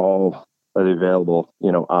for all of the available,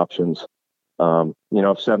 you know, options. You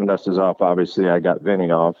know, if Sevendust is off, obviously I got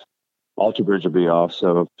Vinny off. Alter Bridge will be off,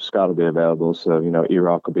 so Scott will be available. So, you know,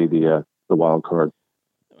 E-Rock will be the wild card.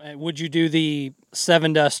 Would you do the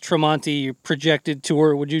Sevendust Tremonti Projected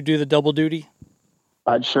tour? Would you do the double duty?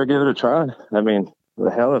 I'd sure give it a try. I mean, the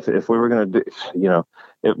hell, if we were going to do, you know,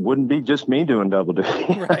 it wouldn't be just me doing double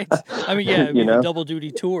duty. Right. I mean, yeah, it'd be the double duty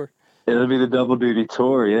tour. It'll be the double duty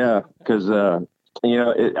tour, yeah. Because, you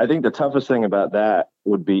know, I think the toughest thing about that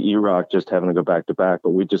would be E-Rock just having to go back to back, but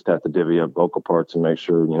we just have to divvy up vocal parts and make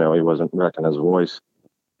sure, you know, he wasn't wrecking his voice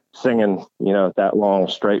singing, you know, that long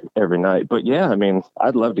straight every night. But yeah, I mean,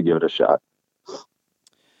 I'd love to give it a shot.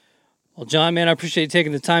 Well, John, man, I appreciate you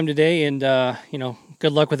taking the time today, and, you know,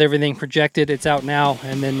 good luck with everything Projected. It's out now.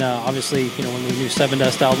 And then, obviously, you know, when the new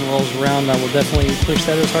Sevendust album rolls around, I will definitely push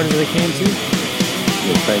that as hard as I can, too.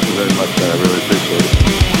 Well, thank you very much, man. I really appreciate it.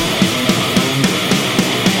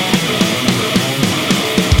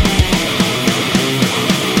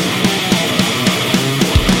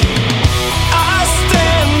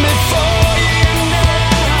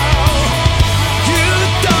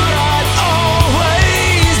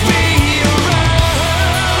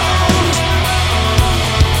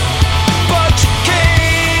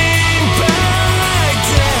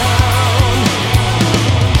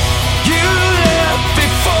 You left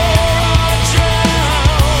before I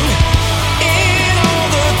drowned.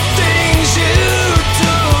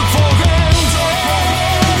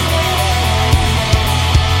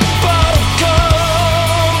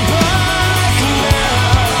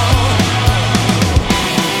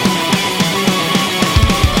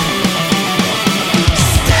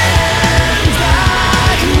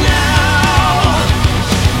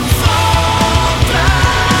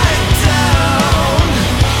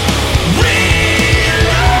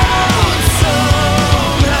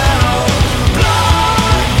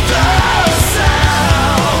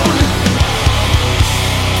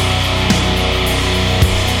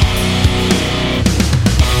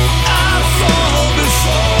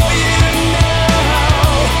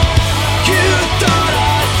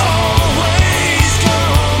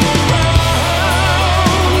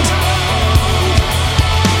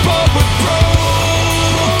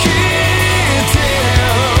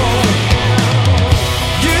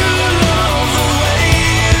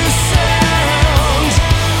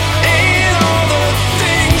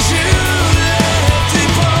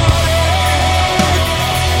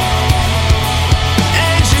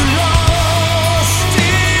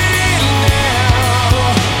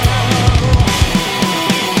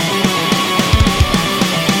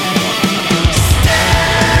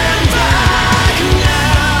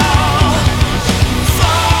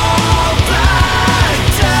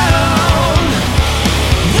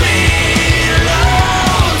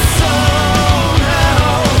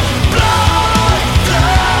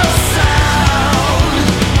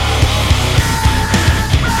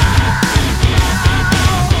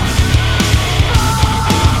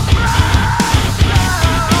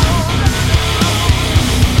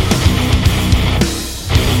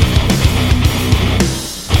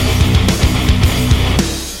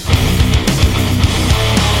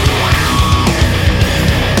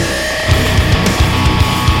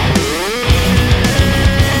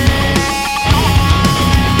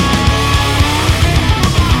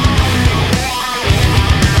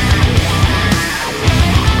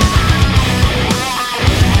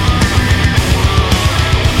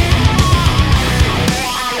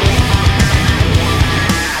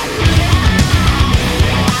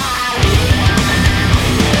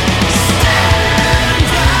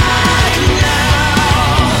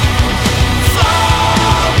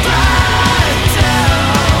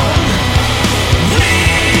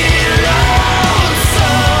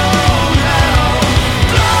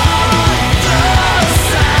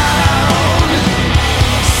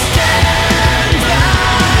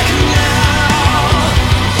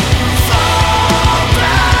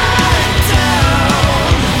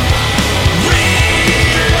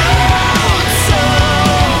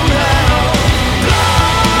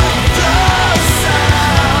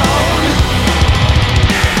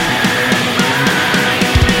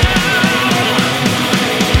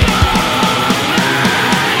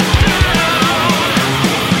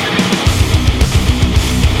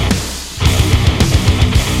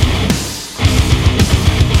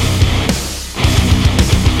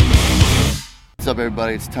 up,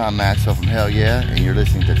 everybody? It's Tom Maxwell from Hell Yeah, and you're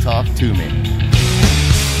listening to Talk to Me.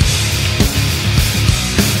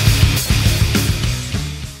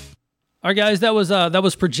 All right, guys, that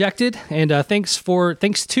was Projected, and thanks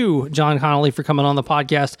to John Connolly for coming on the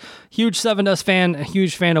podcast. Huge Seven Dust fan, a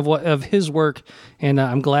huge fan of his work, and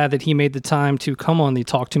I'm glad that he made the time to come on the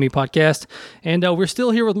Talk to Me podcast. And we're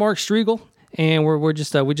still here with Mark Striegel, and we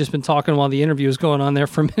just been talking while the interview was going on there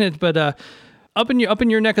for a minute. But up in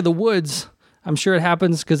your neck of the woods, I'm sure it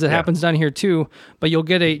happens because it happens down here too. But you'll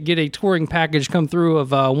get a touring package come through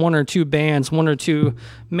of one or two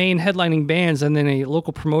main headlining bands, and then a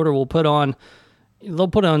local promoter will put on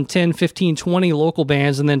 10, 15, 20 local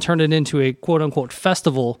bands, and then turn it into a quote unquote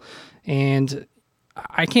festival. And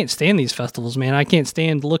I can't stand these festivals, man. I can't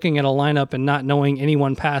stand looking at a lineup and not knowing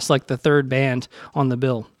anyone past like the third band on the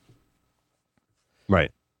bill.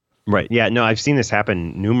 Right. Right. Yeah. No, I've seen this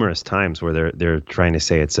happen numerous times where they're trying to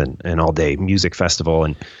say it's an all-day music festival,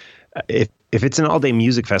 and if it's an all-day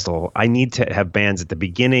music festival, I need to have bands at the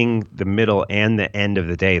beginning, the middle, and the end of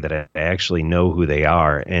the day that I actually know who they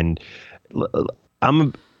are. And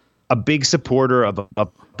I'm a big supporter of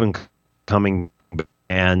up and coming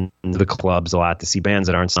and the clubs a lot to see bands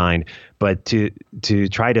that aren't signed, but to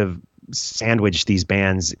try to sandwich these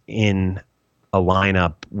bands in a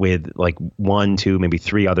lineup with like 1, 2, maybe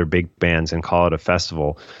 3 other big bands and call it a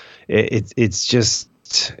festival. It's just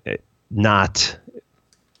not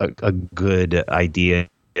a good idea.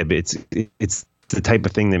 It's the type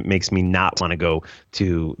of thing that makes me not want to go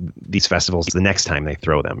to these festivals the next time they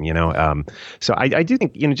throw them, So I do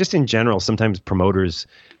think, just in general, sometimes promoters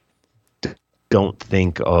don't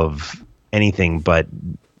think of anything but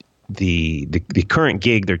the current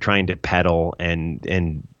gig they're trying to peddle, and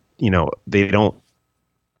they don't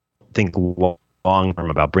think long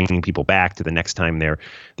term about bringing people back to the next time they're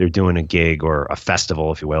doing a gig or a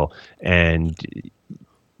festival, if you will. And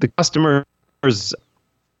the customers,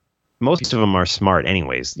 most of them are smart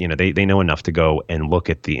anyways. They know enough to go and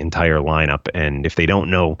look at the entire lineup. And if they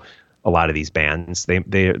don't know a lot of these bands,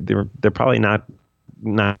 they're probably not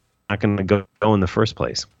going to go in the first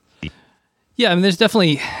place. Yeah, there's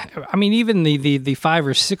definitely, even the 5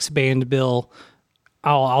 or 6 band bill,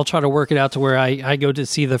 I'll try to work it out to where I go to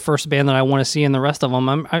see the first band that I want to see, and the rest of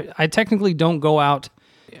them, I technically don't go out.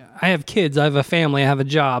 I have kids, I have a family, I have a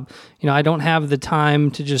job. I don't have the time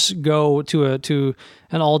to just go to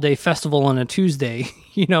an all day festival on a Tuesday.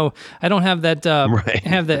 I don't have that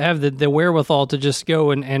have the wherewithal to just go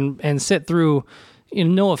and sit through.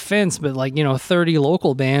 No offense, but 30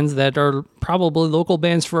 local bands that are probably local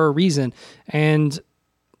bands for a reason. And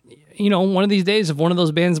one of these days, if one of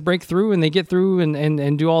those bands break through and they get through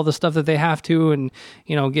and do all the stuff that they have to, and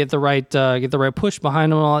get the right push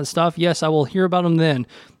behind them and all that stuff, yes, I will hear about them then.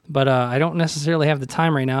 But I don't necessarily have the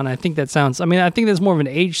time right now, and I think that sounds. I think that's more of an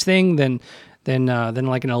age thing than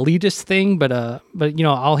like an elitist thing. But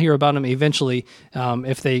I'll hear about them eventually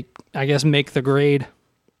if they, I guess, make the grade.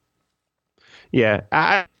 Yeah,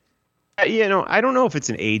 I don't know if it's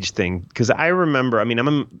an age thing, because I remember,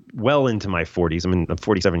 I'm well into my 40s. I'm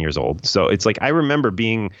 47 years old. So it's like I remember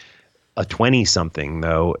being a 20-something,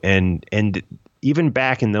 though. And even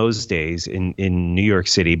back in those days in New York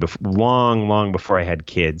City, long before I had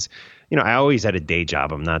kids, I always had a day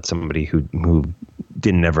job. I'm not somebody who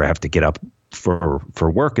didn't ever have to get up for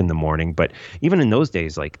work in the morning. But even in those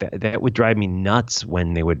days, like that would drive me nuts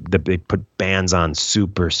when they put bands on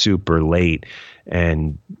super, super late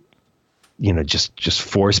and just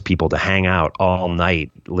force people to hang out all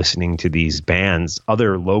night listening to these bands,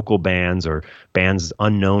 other local bands or bands,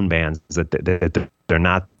 unknown bands that they're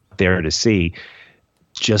not there to see,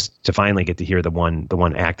 just to finally get to hear the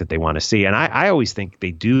one act that they want to see. And I always think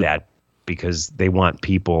they do that because they want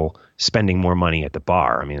people spending more money at the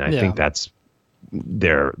bar. I think that's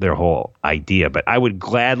their whole idea. But I would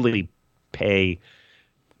gladly pay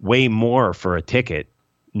way more for a ticket,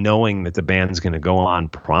 knowing that the band's going to go on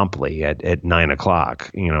promptly at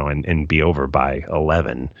 9:00, and be over by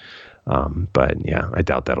 11. But yeah, I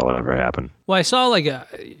doubt that'll ever happen. Well, I saw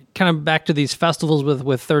kind of back to these festivals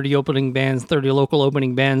with 30 opening bands, 30 local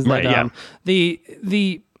opening bands. That, right.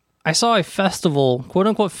 Yeah. I saw a festival, quote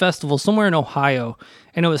unquote festival, somewhere in Ohio,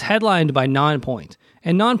 and it was headlined by Nonpoint.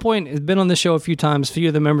 And Nonpoint has been on the show a few times. A few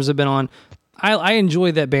of the members have been on. I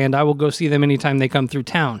enjoy that band. I will go see them anytime they come through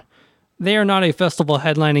town. They are not a festival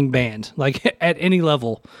headlining band, at any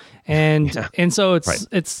level. And so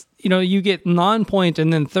it's you get Nonpoint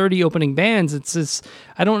and then 30 opening bands. It's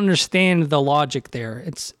I don't understand the logic there.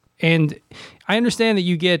 And I understand that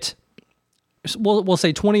you get we'll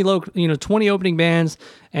say 20 opening bands,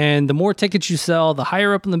 and the more tickets you sell, the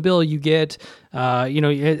higher up in the bill you get.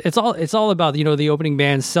 It's all about the opening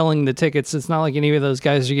bands selling the tickets. It's not like any of those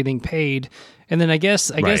guys are getting paid. And then I guess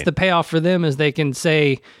the payoff for them is they can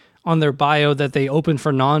say on their bio that they opened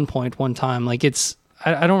for Nonpoint one time. Like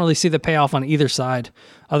I don't really see the payoff on either side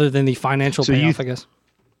other than the financial payoff, I guess.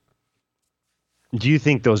 Do you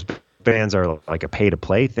think those bands are like a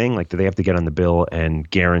pay-to-play thing? Like, do they have to get on the bill and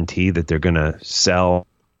guarantee that they're going to sell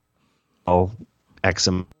X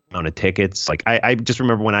amount of tickets? Like, I just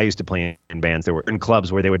remember when I used to play in bands, there were in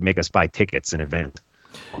clubs where they would make us buy tickets in advance.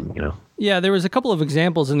 Yeah, there was a couple of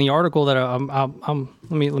examples in the article that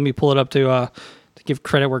let me pull it up to give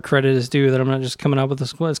credit where credit is due. That I'm not just coming up with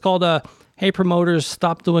this. It's called "Hey Promoters,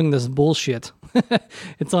 Stop Doing This Bullshit."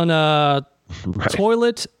 It's on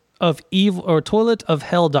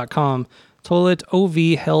toiletofhell.com,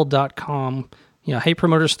 toiletovhell.com. Hey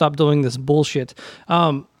promoters, stop doing this bullshit.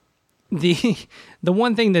 The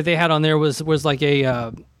one thing that they had on there was like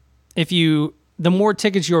the more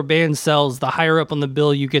tickets your band sells, the higher up on the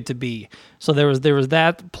bill you get to be. So there was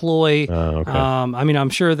that ploy. Okay. I'm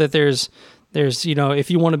sure that there's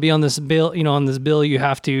if you want to be on this bill, you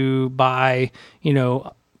have to buy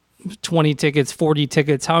 20 tickets, 40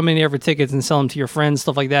 tickets, how many ever tickets, and sell them to your friends,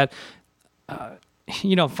 stuff like that.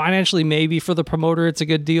 Financially, maybe for the promoter, it's a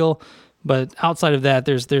good deal, but outside of that,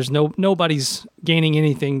 there's nobody's gaining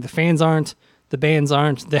anything. The fans aren't, the bands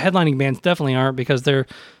aren't, the headlining bands definitely aren't, because they're,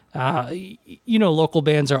 local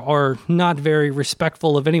bands are not very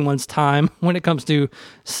respectful of anyone's time when it comes to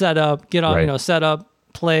set up, get on, set up,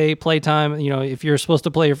 play time. If you're supposed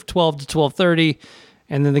to play 12 to 12:30.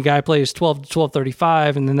 And then the guy plays 12 to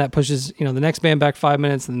 12:35, and then that pushes the next band back 5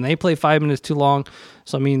 minutes, and then they play 5 minutes too long.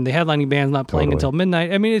 So the headlining band's not playing until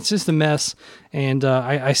midnight. It's just a mess, and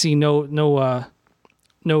I see no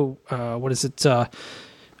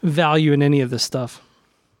value in any of this stuff.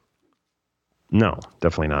 No,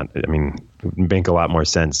 definitely not. It would make a lot more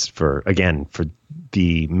sense for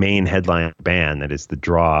the main headline band that is the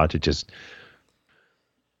draw to just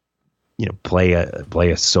play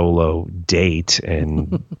a solo date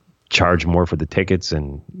and charge more for the tickets,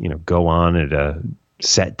 and go on at a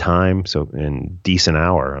set time, in decent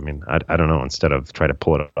hour. I don't know, instead of try to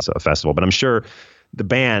pull it as a festival. But I'm sure the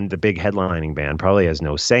big headlining band, probably has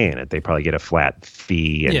no say in it. They probably get a flat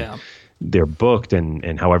fee, and they're booked,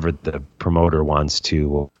 and however the promoter wants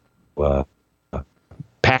to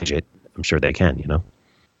package it, I'm sure they can.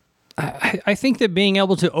 I think that being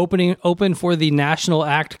able to open for the national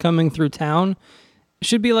act coming through town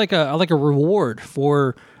should be like a reward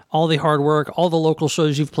for all the hard work, all the local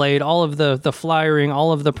shows you've played, all of the flyering,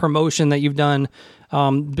 all of the promotion that you've done,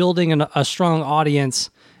 building a strong audience.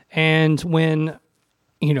 And when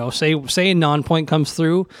say Nonpoint comes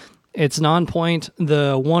through, it's Nonpoint,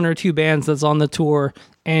 the one or two bands that's on the tour,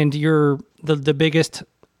 and you're the biggest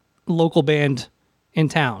local band in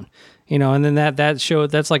town. And then that show,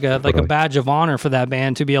 that's like a badge of honor for that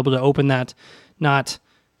band to be able to open that, not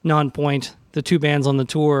Nonpoint, the two bands on the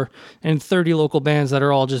tour, and 30 local bands that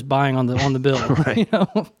are all just buying on the bill. Right.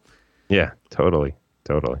 Yeah, totally.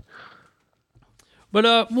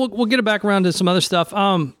 But we'll get it back around to some other stuff.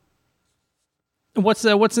 What's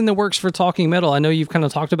in the works for Talking Metal? I know you've kind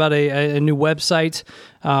of talked about a new website.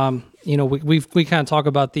 We kind of talk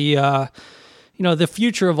about the the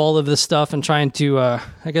future of all of this stuff, and trying to,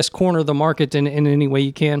 corner the market in any way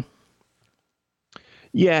you can.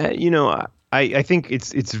 Yeah, I think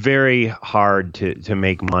it's very hard to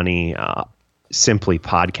make money simply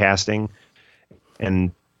podcasting,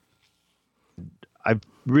 and I've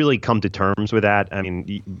really come to terms with that.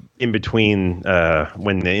 In between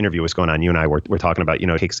when the interview was going on, you and I were talking about,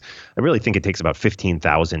 I really think it takes about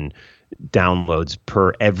 15,000 downloads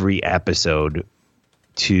per every episode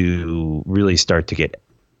to really start to get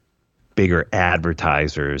bigger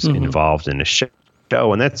advertisers involved in a show.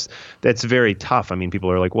 And that's very tough.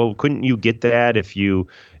 People are like, well, couldn't you get that if you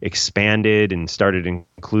expanded and started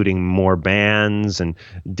including more bands and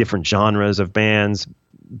different genres of bands?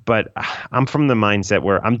 But I'm from the mindset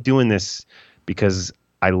where I'm doing this because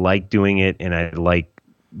I like doing it, and I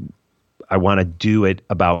want to do it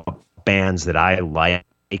about bands that I like.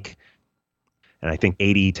 And I think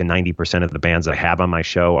 80 to 90% of the bands I have on my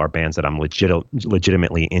show are bands that I'm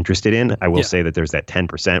legitimately interested in. I will say that there's that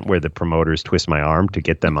 10% where the promoters twist my arm to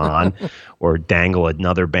get them on, or dangle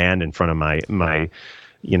another band in front of my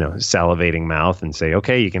salivating mouth and say,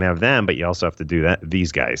 okay, you can have them, but you also have to do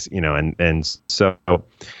these guys, and so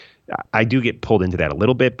I do get pulled into that a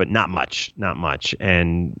little bit, but not much.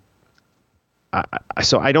 And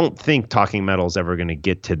so I don't think Talking Metal is ever going to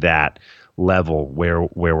get to that level where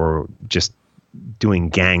we're just doing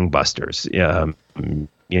gangbusters,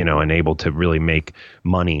 and able to really make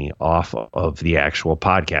money off of the actual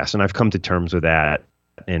podcast. And I've come to terms with that.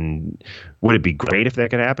 And would it be great if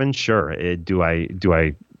that could happen? Sure. Do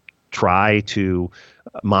I try to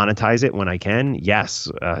monetize it when I can? Yes.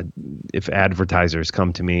 If advertisers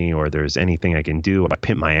come to me or there's anything I can do, I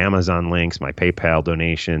pimp my Amazon links, my PayPal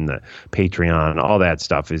donation, the Patreon, all that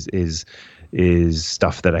stuff is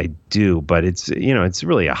stuff that I do, but it's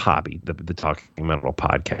really a hobby, the Talking Metal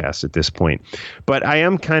podcast at this point. But I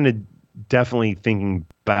am kind of definitely thinking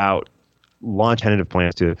about launch tentative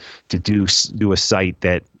plans to do a site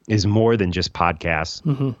that is more than just podcasts.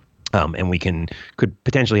 Mm-hmm. And we could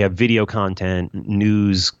potentially have video content,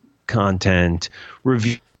 news content,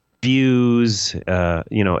 reviews,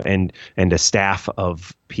 and a staff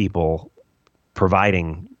of people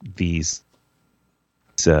providing these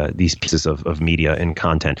pieces of media and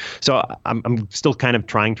content. So I'm still kind of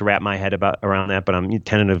trying to wrap my head around that, but I'm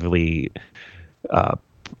tentatively,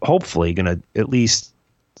 hopefully, going to at least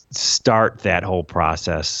start that whole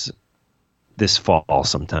process this fall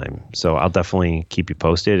sometime. So I'll definitely keep you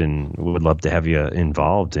posted and would love to have you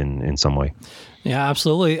involved in some way. Yeah,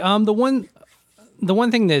 absolutely. The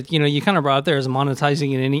one thing that you kind of brought up there is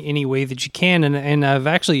monetizing in any way that you can, and I've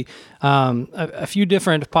actually a few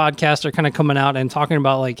different podcasts are kind of coming out and talking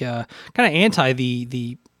about kind of anti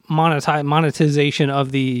the monetization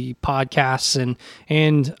of the podcasts,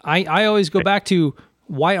 and I always go back to,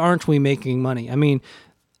 why aren't we making money? I mean,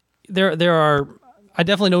 there are. I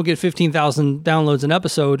definitely don't get 15,000 downloads an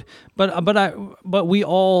episode, but we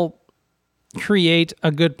all create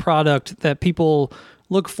a good product that people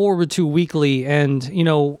look forward to weekly, and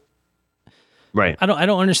right. I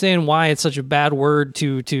don't understand why it's such a bad word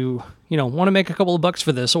to want to make a couple of bucks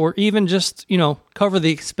for this, or even just cover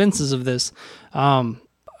the expenses of this.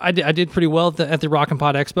 I did pretty well at the Rock and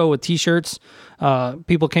Pod Expo with t-shirts.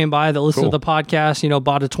 People came by that listened to the podcast,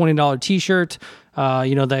 bought a $20 t-shirt.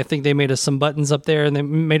 I think they made us some buttons up there, and they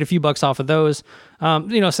made a few bucks off of those.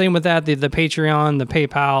 Same with that, the Patreon, the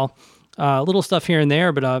PayPal, little stuff here and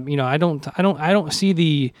there. But I don't see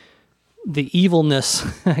the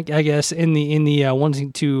evilness, I guess, in the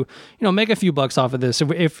wanting to make a few bucks off of this.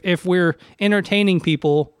 If we're entertaining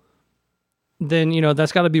people, then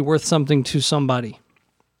that's got to be worth something to somebody.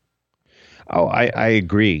 Oh, I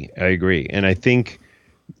agree. And I think,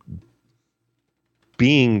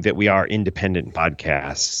 being that we are independent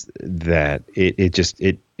podcasts, that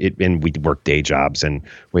it and we work day jobs and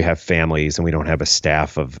we have families and we don't have a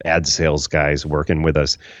staff of ad sales guys working with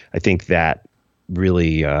us, I think that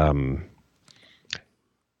really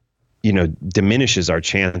diminishes our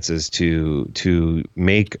chances to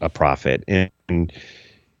make a profit. And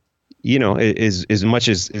as much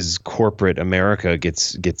as corporate America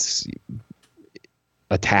gets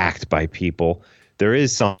attacked by people, there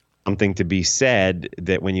is something to be said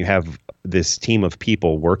that when you have this team of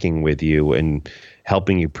people working with you and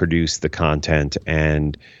helping you produce the content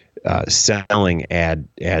and selling ad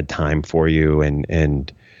time for you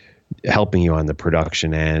and helping you on the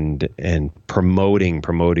production end and promoting.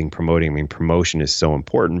 I mean, promotion is so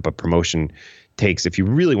important, but promotion takes, if you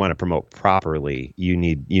really want to promote properly, you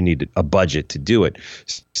need a budget to do it.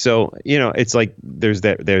 So, it's like there's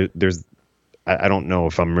I don't know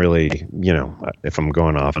if I'm really, if I'm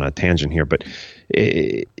going off on a tangent here, but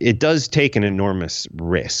it does take an enormous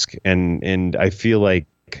risk. And I feel like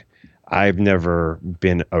I've never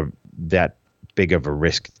been that big of a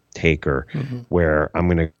risk taker, mm-hmm. where I'm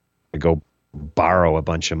going to go borrow a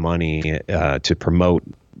bunch of money to promote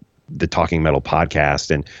the Talking Metal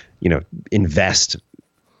podcast and,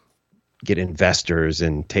 get investors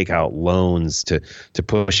and take out loans to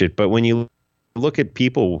push it. But when you look at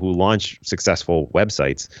people who launch successful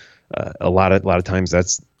websites, a lot of times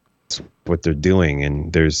that's what they're doing,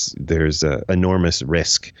 and there's a enormous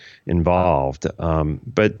risk involved.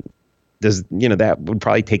 But that would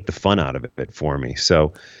probably take the fun out of it for me.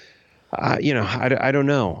 So, I don't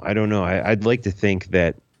know. I'd like to think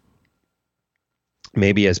that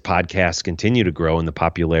maybe as podcasts continue to grow and the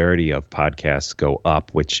popularity of podcasts go up,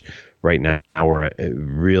 which right now we're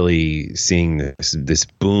really seeing this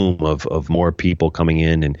boom of more people coming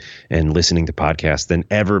in and listening to podcasts than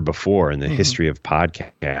ever before in the mm-hmm. history of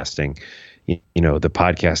podcasting. The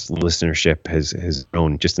podcast listenership has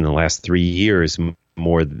grown just in the last 3 years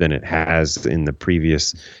more than it has in the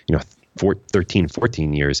previous 13,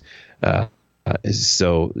 14 years.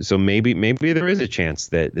 So maybe there is a chance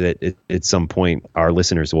that at some point our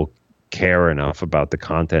listeners will care enough about the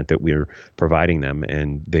content that we're providing them,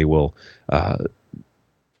 and they will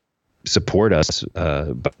support us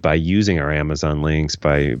by using our Amazon links,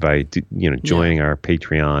 by joining our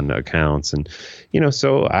Patreon accounts, and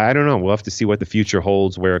so I don't know. We'll have to see what the future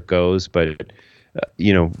holds, where it goes, but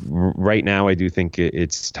right now I do think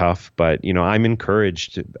it's tough. But I'm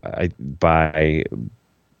encouraged by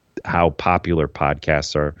how popular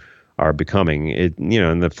podcasts are becoming. It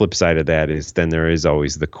and the flip side of that is then there is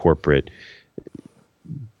always the corporate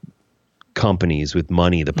companies with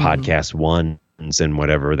money, the podcast ones and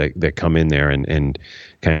whatever that come in there and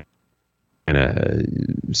kind of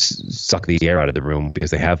suck the air out of the room because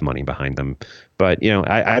they have money behind them. But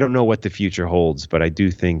I don't know what the future holds, but I do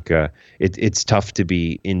think it's tough to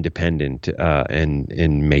be independent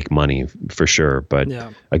and make money for sure. But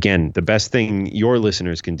again, the best thing your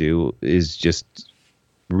listeners can do is just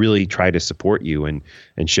really try to support you and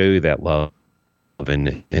show you that love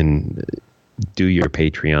and do your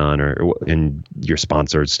Patreon and your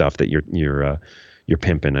sponsored stuff that you're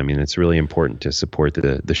pimping. I mean, it's really important to support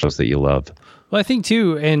the shows that you love. Well, I think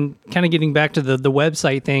too, and kind of getting back to the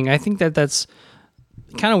website thing, I think that's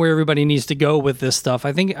kind of where everybody needs to go with this stuff.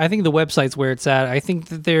 I think the website's where it's at. I think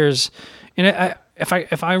that there's, and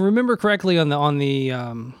if I remember correctly on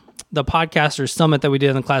the Podcasters Summit that we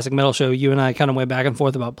did on the Classic Metal Show, you and I kind of went back and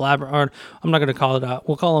forth about blabber. Or I'm not going to call it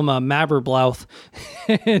we'll call him Mabberblouth.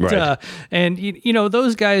 And, right. And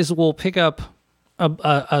those guys will pick up a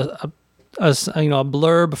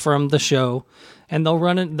blurb from the show, and they'll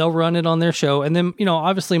run it on their show, and then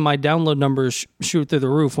obviously my download numbers shoot through the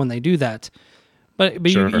roof when they do that. But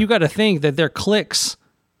sure. you got to think that their clicks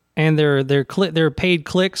and their paid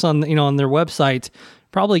clicks on on their website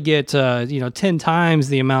probably get 10 times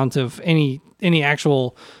the amount of any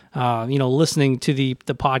actual listening to the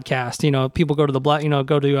podcast. People go to the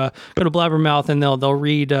go to Blabbermouth, and they'll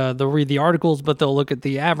read the articles, but they'll look at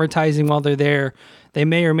the advertising while they're there. They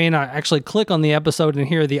may or may not actually click on the episode and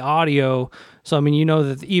hear the audio. So I mean,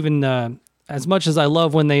 that even as much as I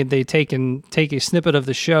love when they take a snippet of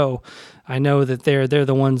the show, I know that they're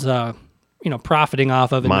the ones profiting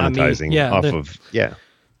off of it, monetizing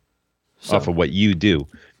So. Off of what you do.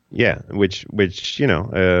 Yeah. Which,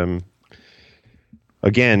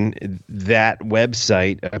 again, that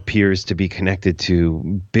website appears to be connected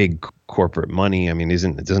to big corporate money. I mean,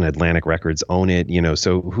 doesn't Atlantic Records own it?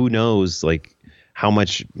 So who knows, like, how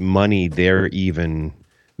much money they're even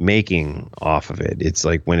making off of it. It's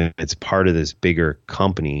like when it's part of this bigger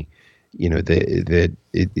company, it's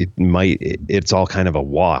all kind of a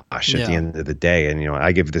wash at the end of the day. And,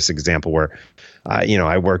 I give this example where,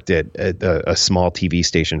 I worked at a small TV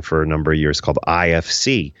station for a number of years called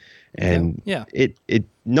IFC, and it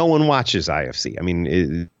no one watches IFC. I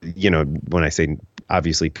mean, when I say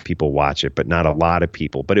obviously people watch it, but not a lot of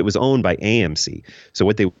people, but it was owned by AMC. So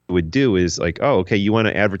what they would do is like, oh, okay, you want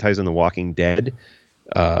to advertise on The Walking Dead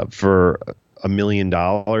for $1 million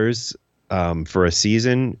for a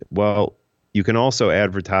season? Well, you can also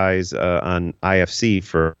advertise on IFC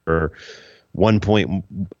for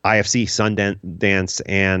IFC, Sundance,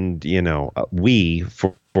 and we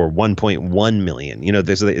for 1.1 million.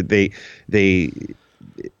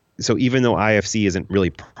 So even though IFC isn't really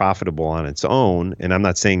profitable on its own, and I'm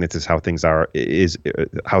not saying that this is how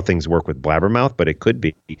things work with Blabbermouth, but it could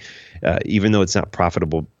be, even though it's not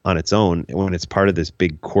profitable on its own, when it's part of this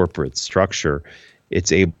big corporate structure,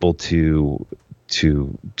 it's able to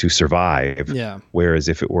survive. Yeah. Whereas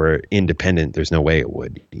if it were independent, there's no way it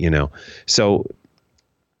would, So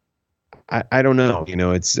I don't know,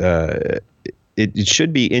 it's it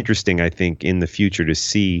should be interesting, I think, in the future to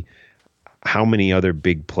see how many other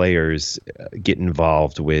big players get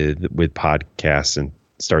involved with podcasts and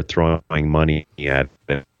start throwing money at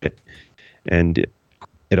it. And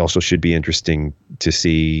it also should be interesting to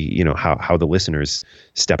see, how the listeners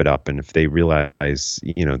step it up, and if they realize,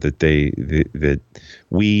 that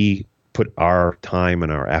we put our time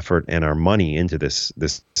and our effort and our money into this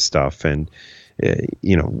stuff, and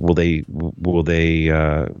will they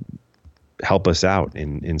help us out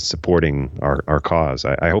in supporting our cause?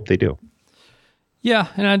 I hope they do. Yeah,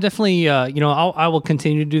 and I definitely, I will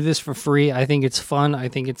continue to do this for free. I think it's fun. I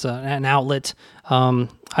think it's an outlet.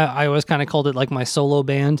 I always kind of called it like my solo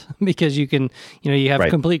band, because you can, you have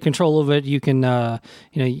complete control of it. You can, I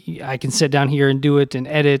can sit down here and do it and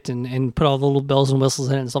edit and put all the little bells and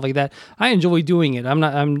whistles in it and stuff like that. I enjoy doing it.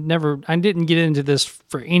 I didn't get into this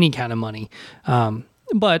for any kind of money.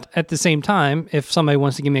 But at the same time, if somebody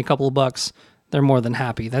wants to give me a couple of bucks, they're more than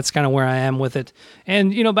happy. That's kind of where I am with it.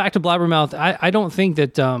 And, back to Blabbermouth, I don't think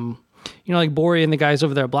that, like Bori and the guys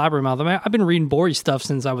over there at Blabbermouth. I mean, I've been reading Bori stuff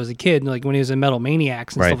since I was a kid, like when he was in Metal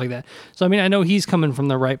Maniacs and stuff like that. So, I mean, I know he's coming from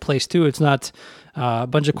the right place too. It's not a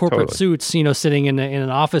bunch of corporate suits, sitting in an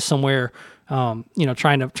office somewhere,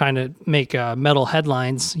 trying to make metal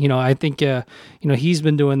headlines. I think, he's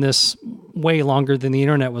been doing this way longer than the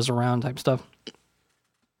internet was around type stuff.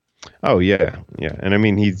 Oh yeah. Yeah. And I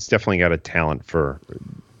mean, he's definitely got a talent for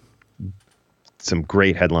some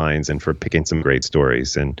great headlines and for picking some great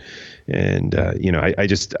stories. I'm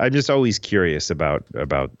just always curious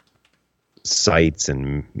about sites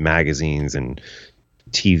and magazines and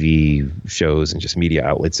TV shows and just media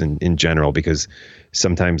outlets in general, because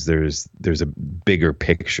sometimes there's a bigger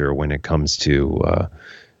picture when it comes to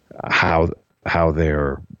how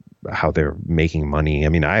they're making money. I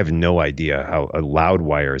mean, I have no idea how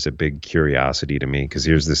Loudwire is a big curiosity to me, because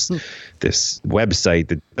here's this website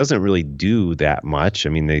that doesn't really do that much. I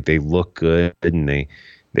mean, they look good and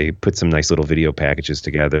they put some nice little video packages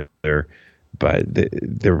together, but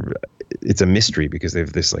it's a mystery because they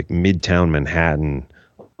have this like Midtown Manhattan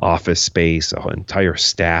office space, an entire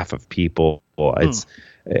staff of people.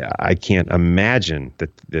 I can't imagine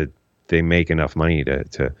that they make enough money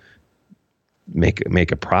to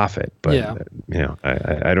make a profit, but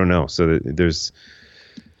I don't know. So there's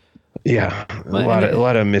a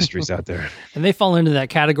lot of mysteries out there, and they fall into that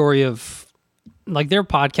category of like their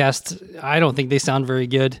podcast. I don't think they sound very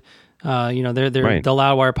good. They're the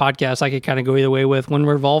Loudwire podcast. I could kind of go either way with. When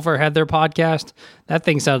Revolver had their podcast, that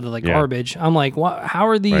thing sounded like garbage. I'm like, how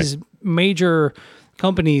are these major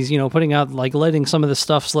companies, putting out, like, letting some of this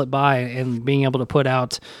stuff slip by and being able to put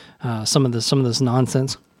out some of this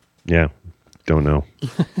nonsense? Yeah. Don't know.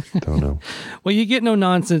 Well, you get no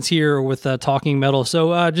nonsense here with Talking Metal.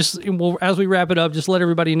 So as we wrap it up, just let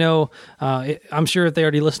everybody know. I'm sure if they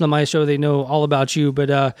already listen to my show, they know all about you. But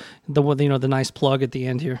the nice plug at the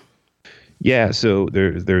end here. Yeah. So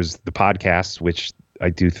there's the podcasts, which I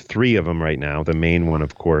do 3 of them right now. The main one,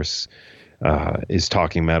 of course, is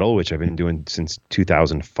Talking Metal, which I've been doing since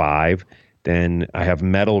 2005. Then I have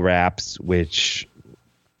Metal Raps, which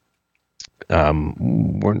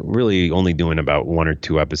we're really only doing about 1 or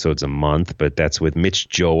 2 episodes a month, but that's with Mitch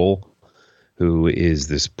Joel, who is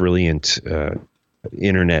this brilliant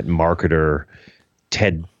internet marketer,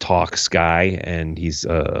 TED Talks guy, and he's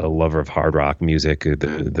a lover of hard rock music,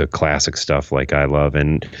 the classic stuff like I love,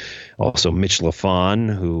 and also Mitch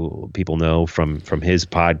LaFon, who people know from his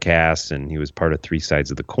podcast, and he was part of 3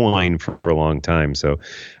 Sides of the Coin for a long time. So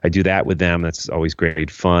I do that with them. That's always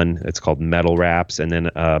great fun. It's called Metal Raps, and then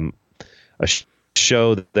a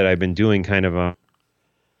show that I've been doing kind of on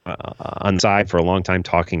the side for a long time,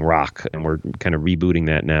 Talking Rock, and we're kind of rebooting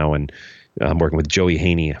that now, and I'm working with Joey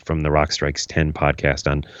Haney from the Rock Strikes 10 podcast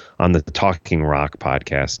on the Talking Rock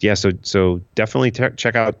podcast. Yeah, so definitely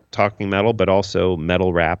check out Talking Metal, but also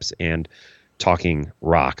Metal Raps and Talking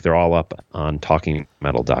Rock. They're all up on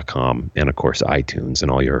talkingmetal.com and, of course, iTunes and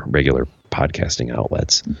all your regular podcasting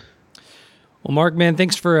outlets. Well, Mark, man,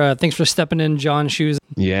 thanks for stepping in John's shoes.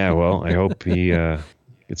 Yeah, well, I hope he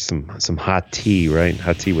gets some hot tea, right?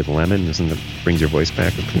 Hot tea with lemon, brings your voice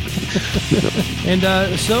back. And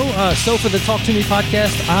so for the Talk to Me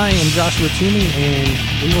podcast, I am Joshua Toomey, and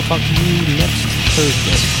we will talk to you next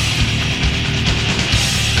Thursday.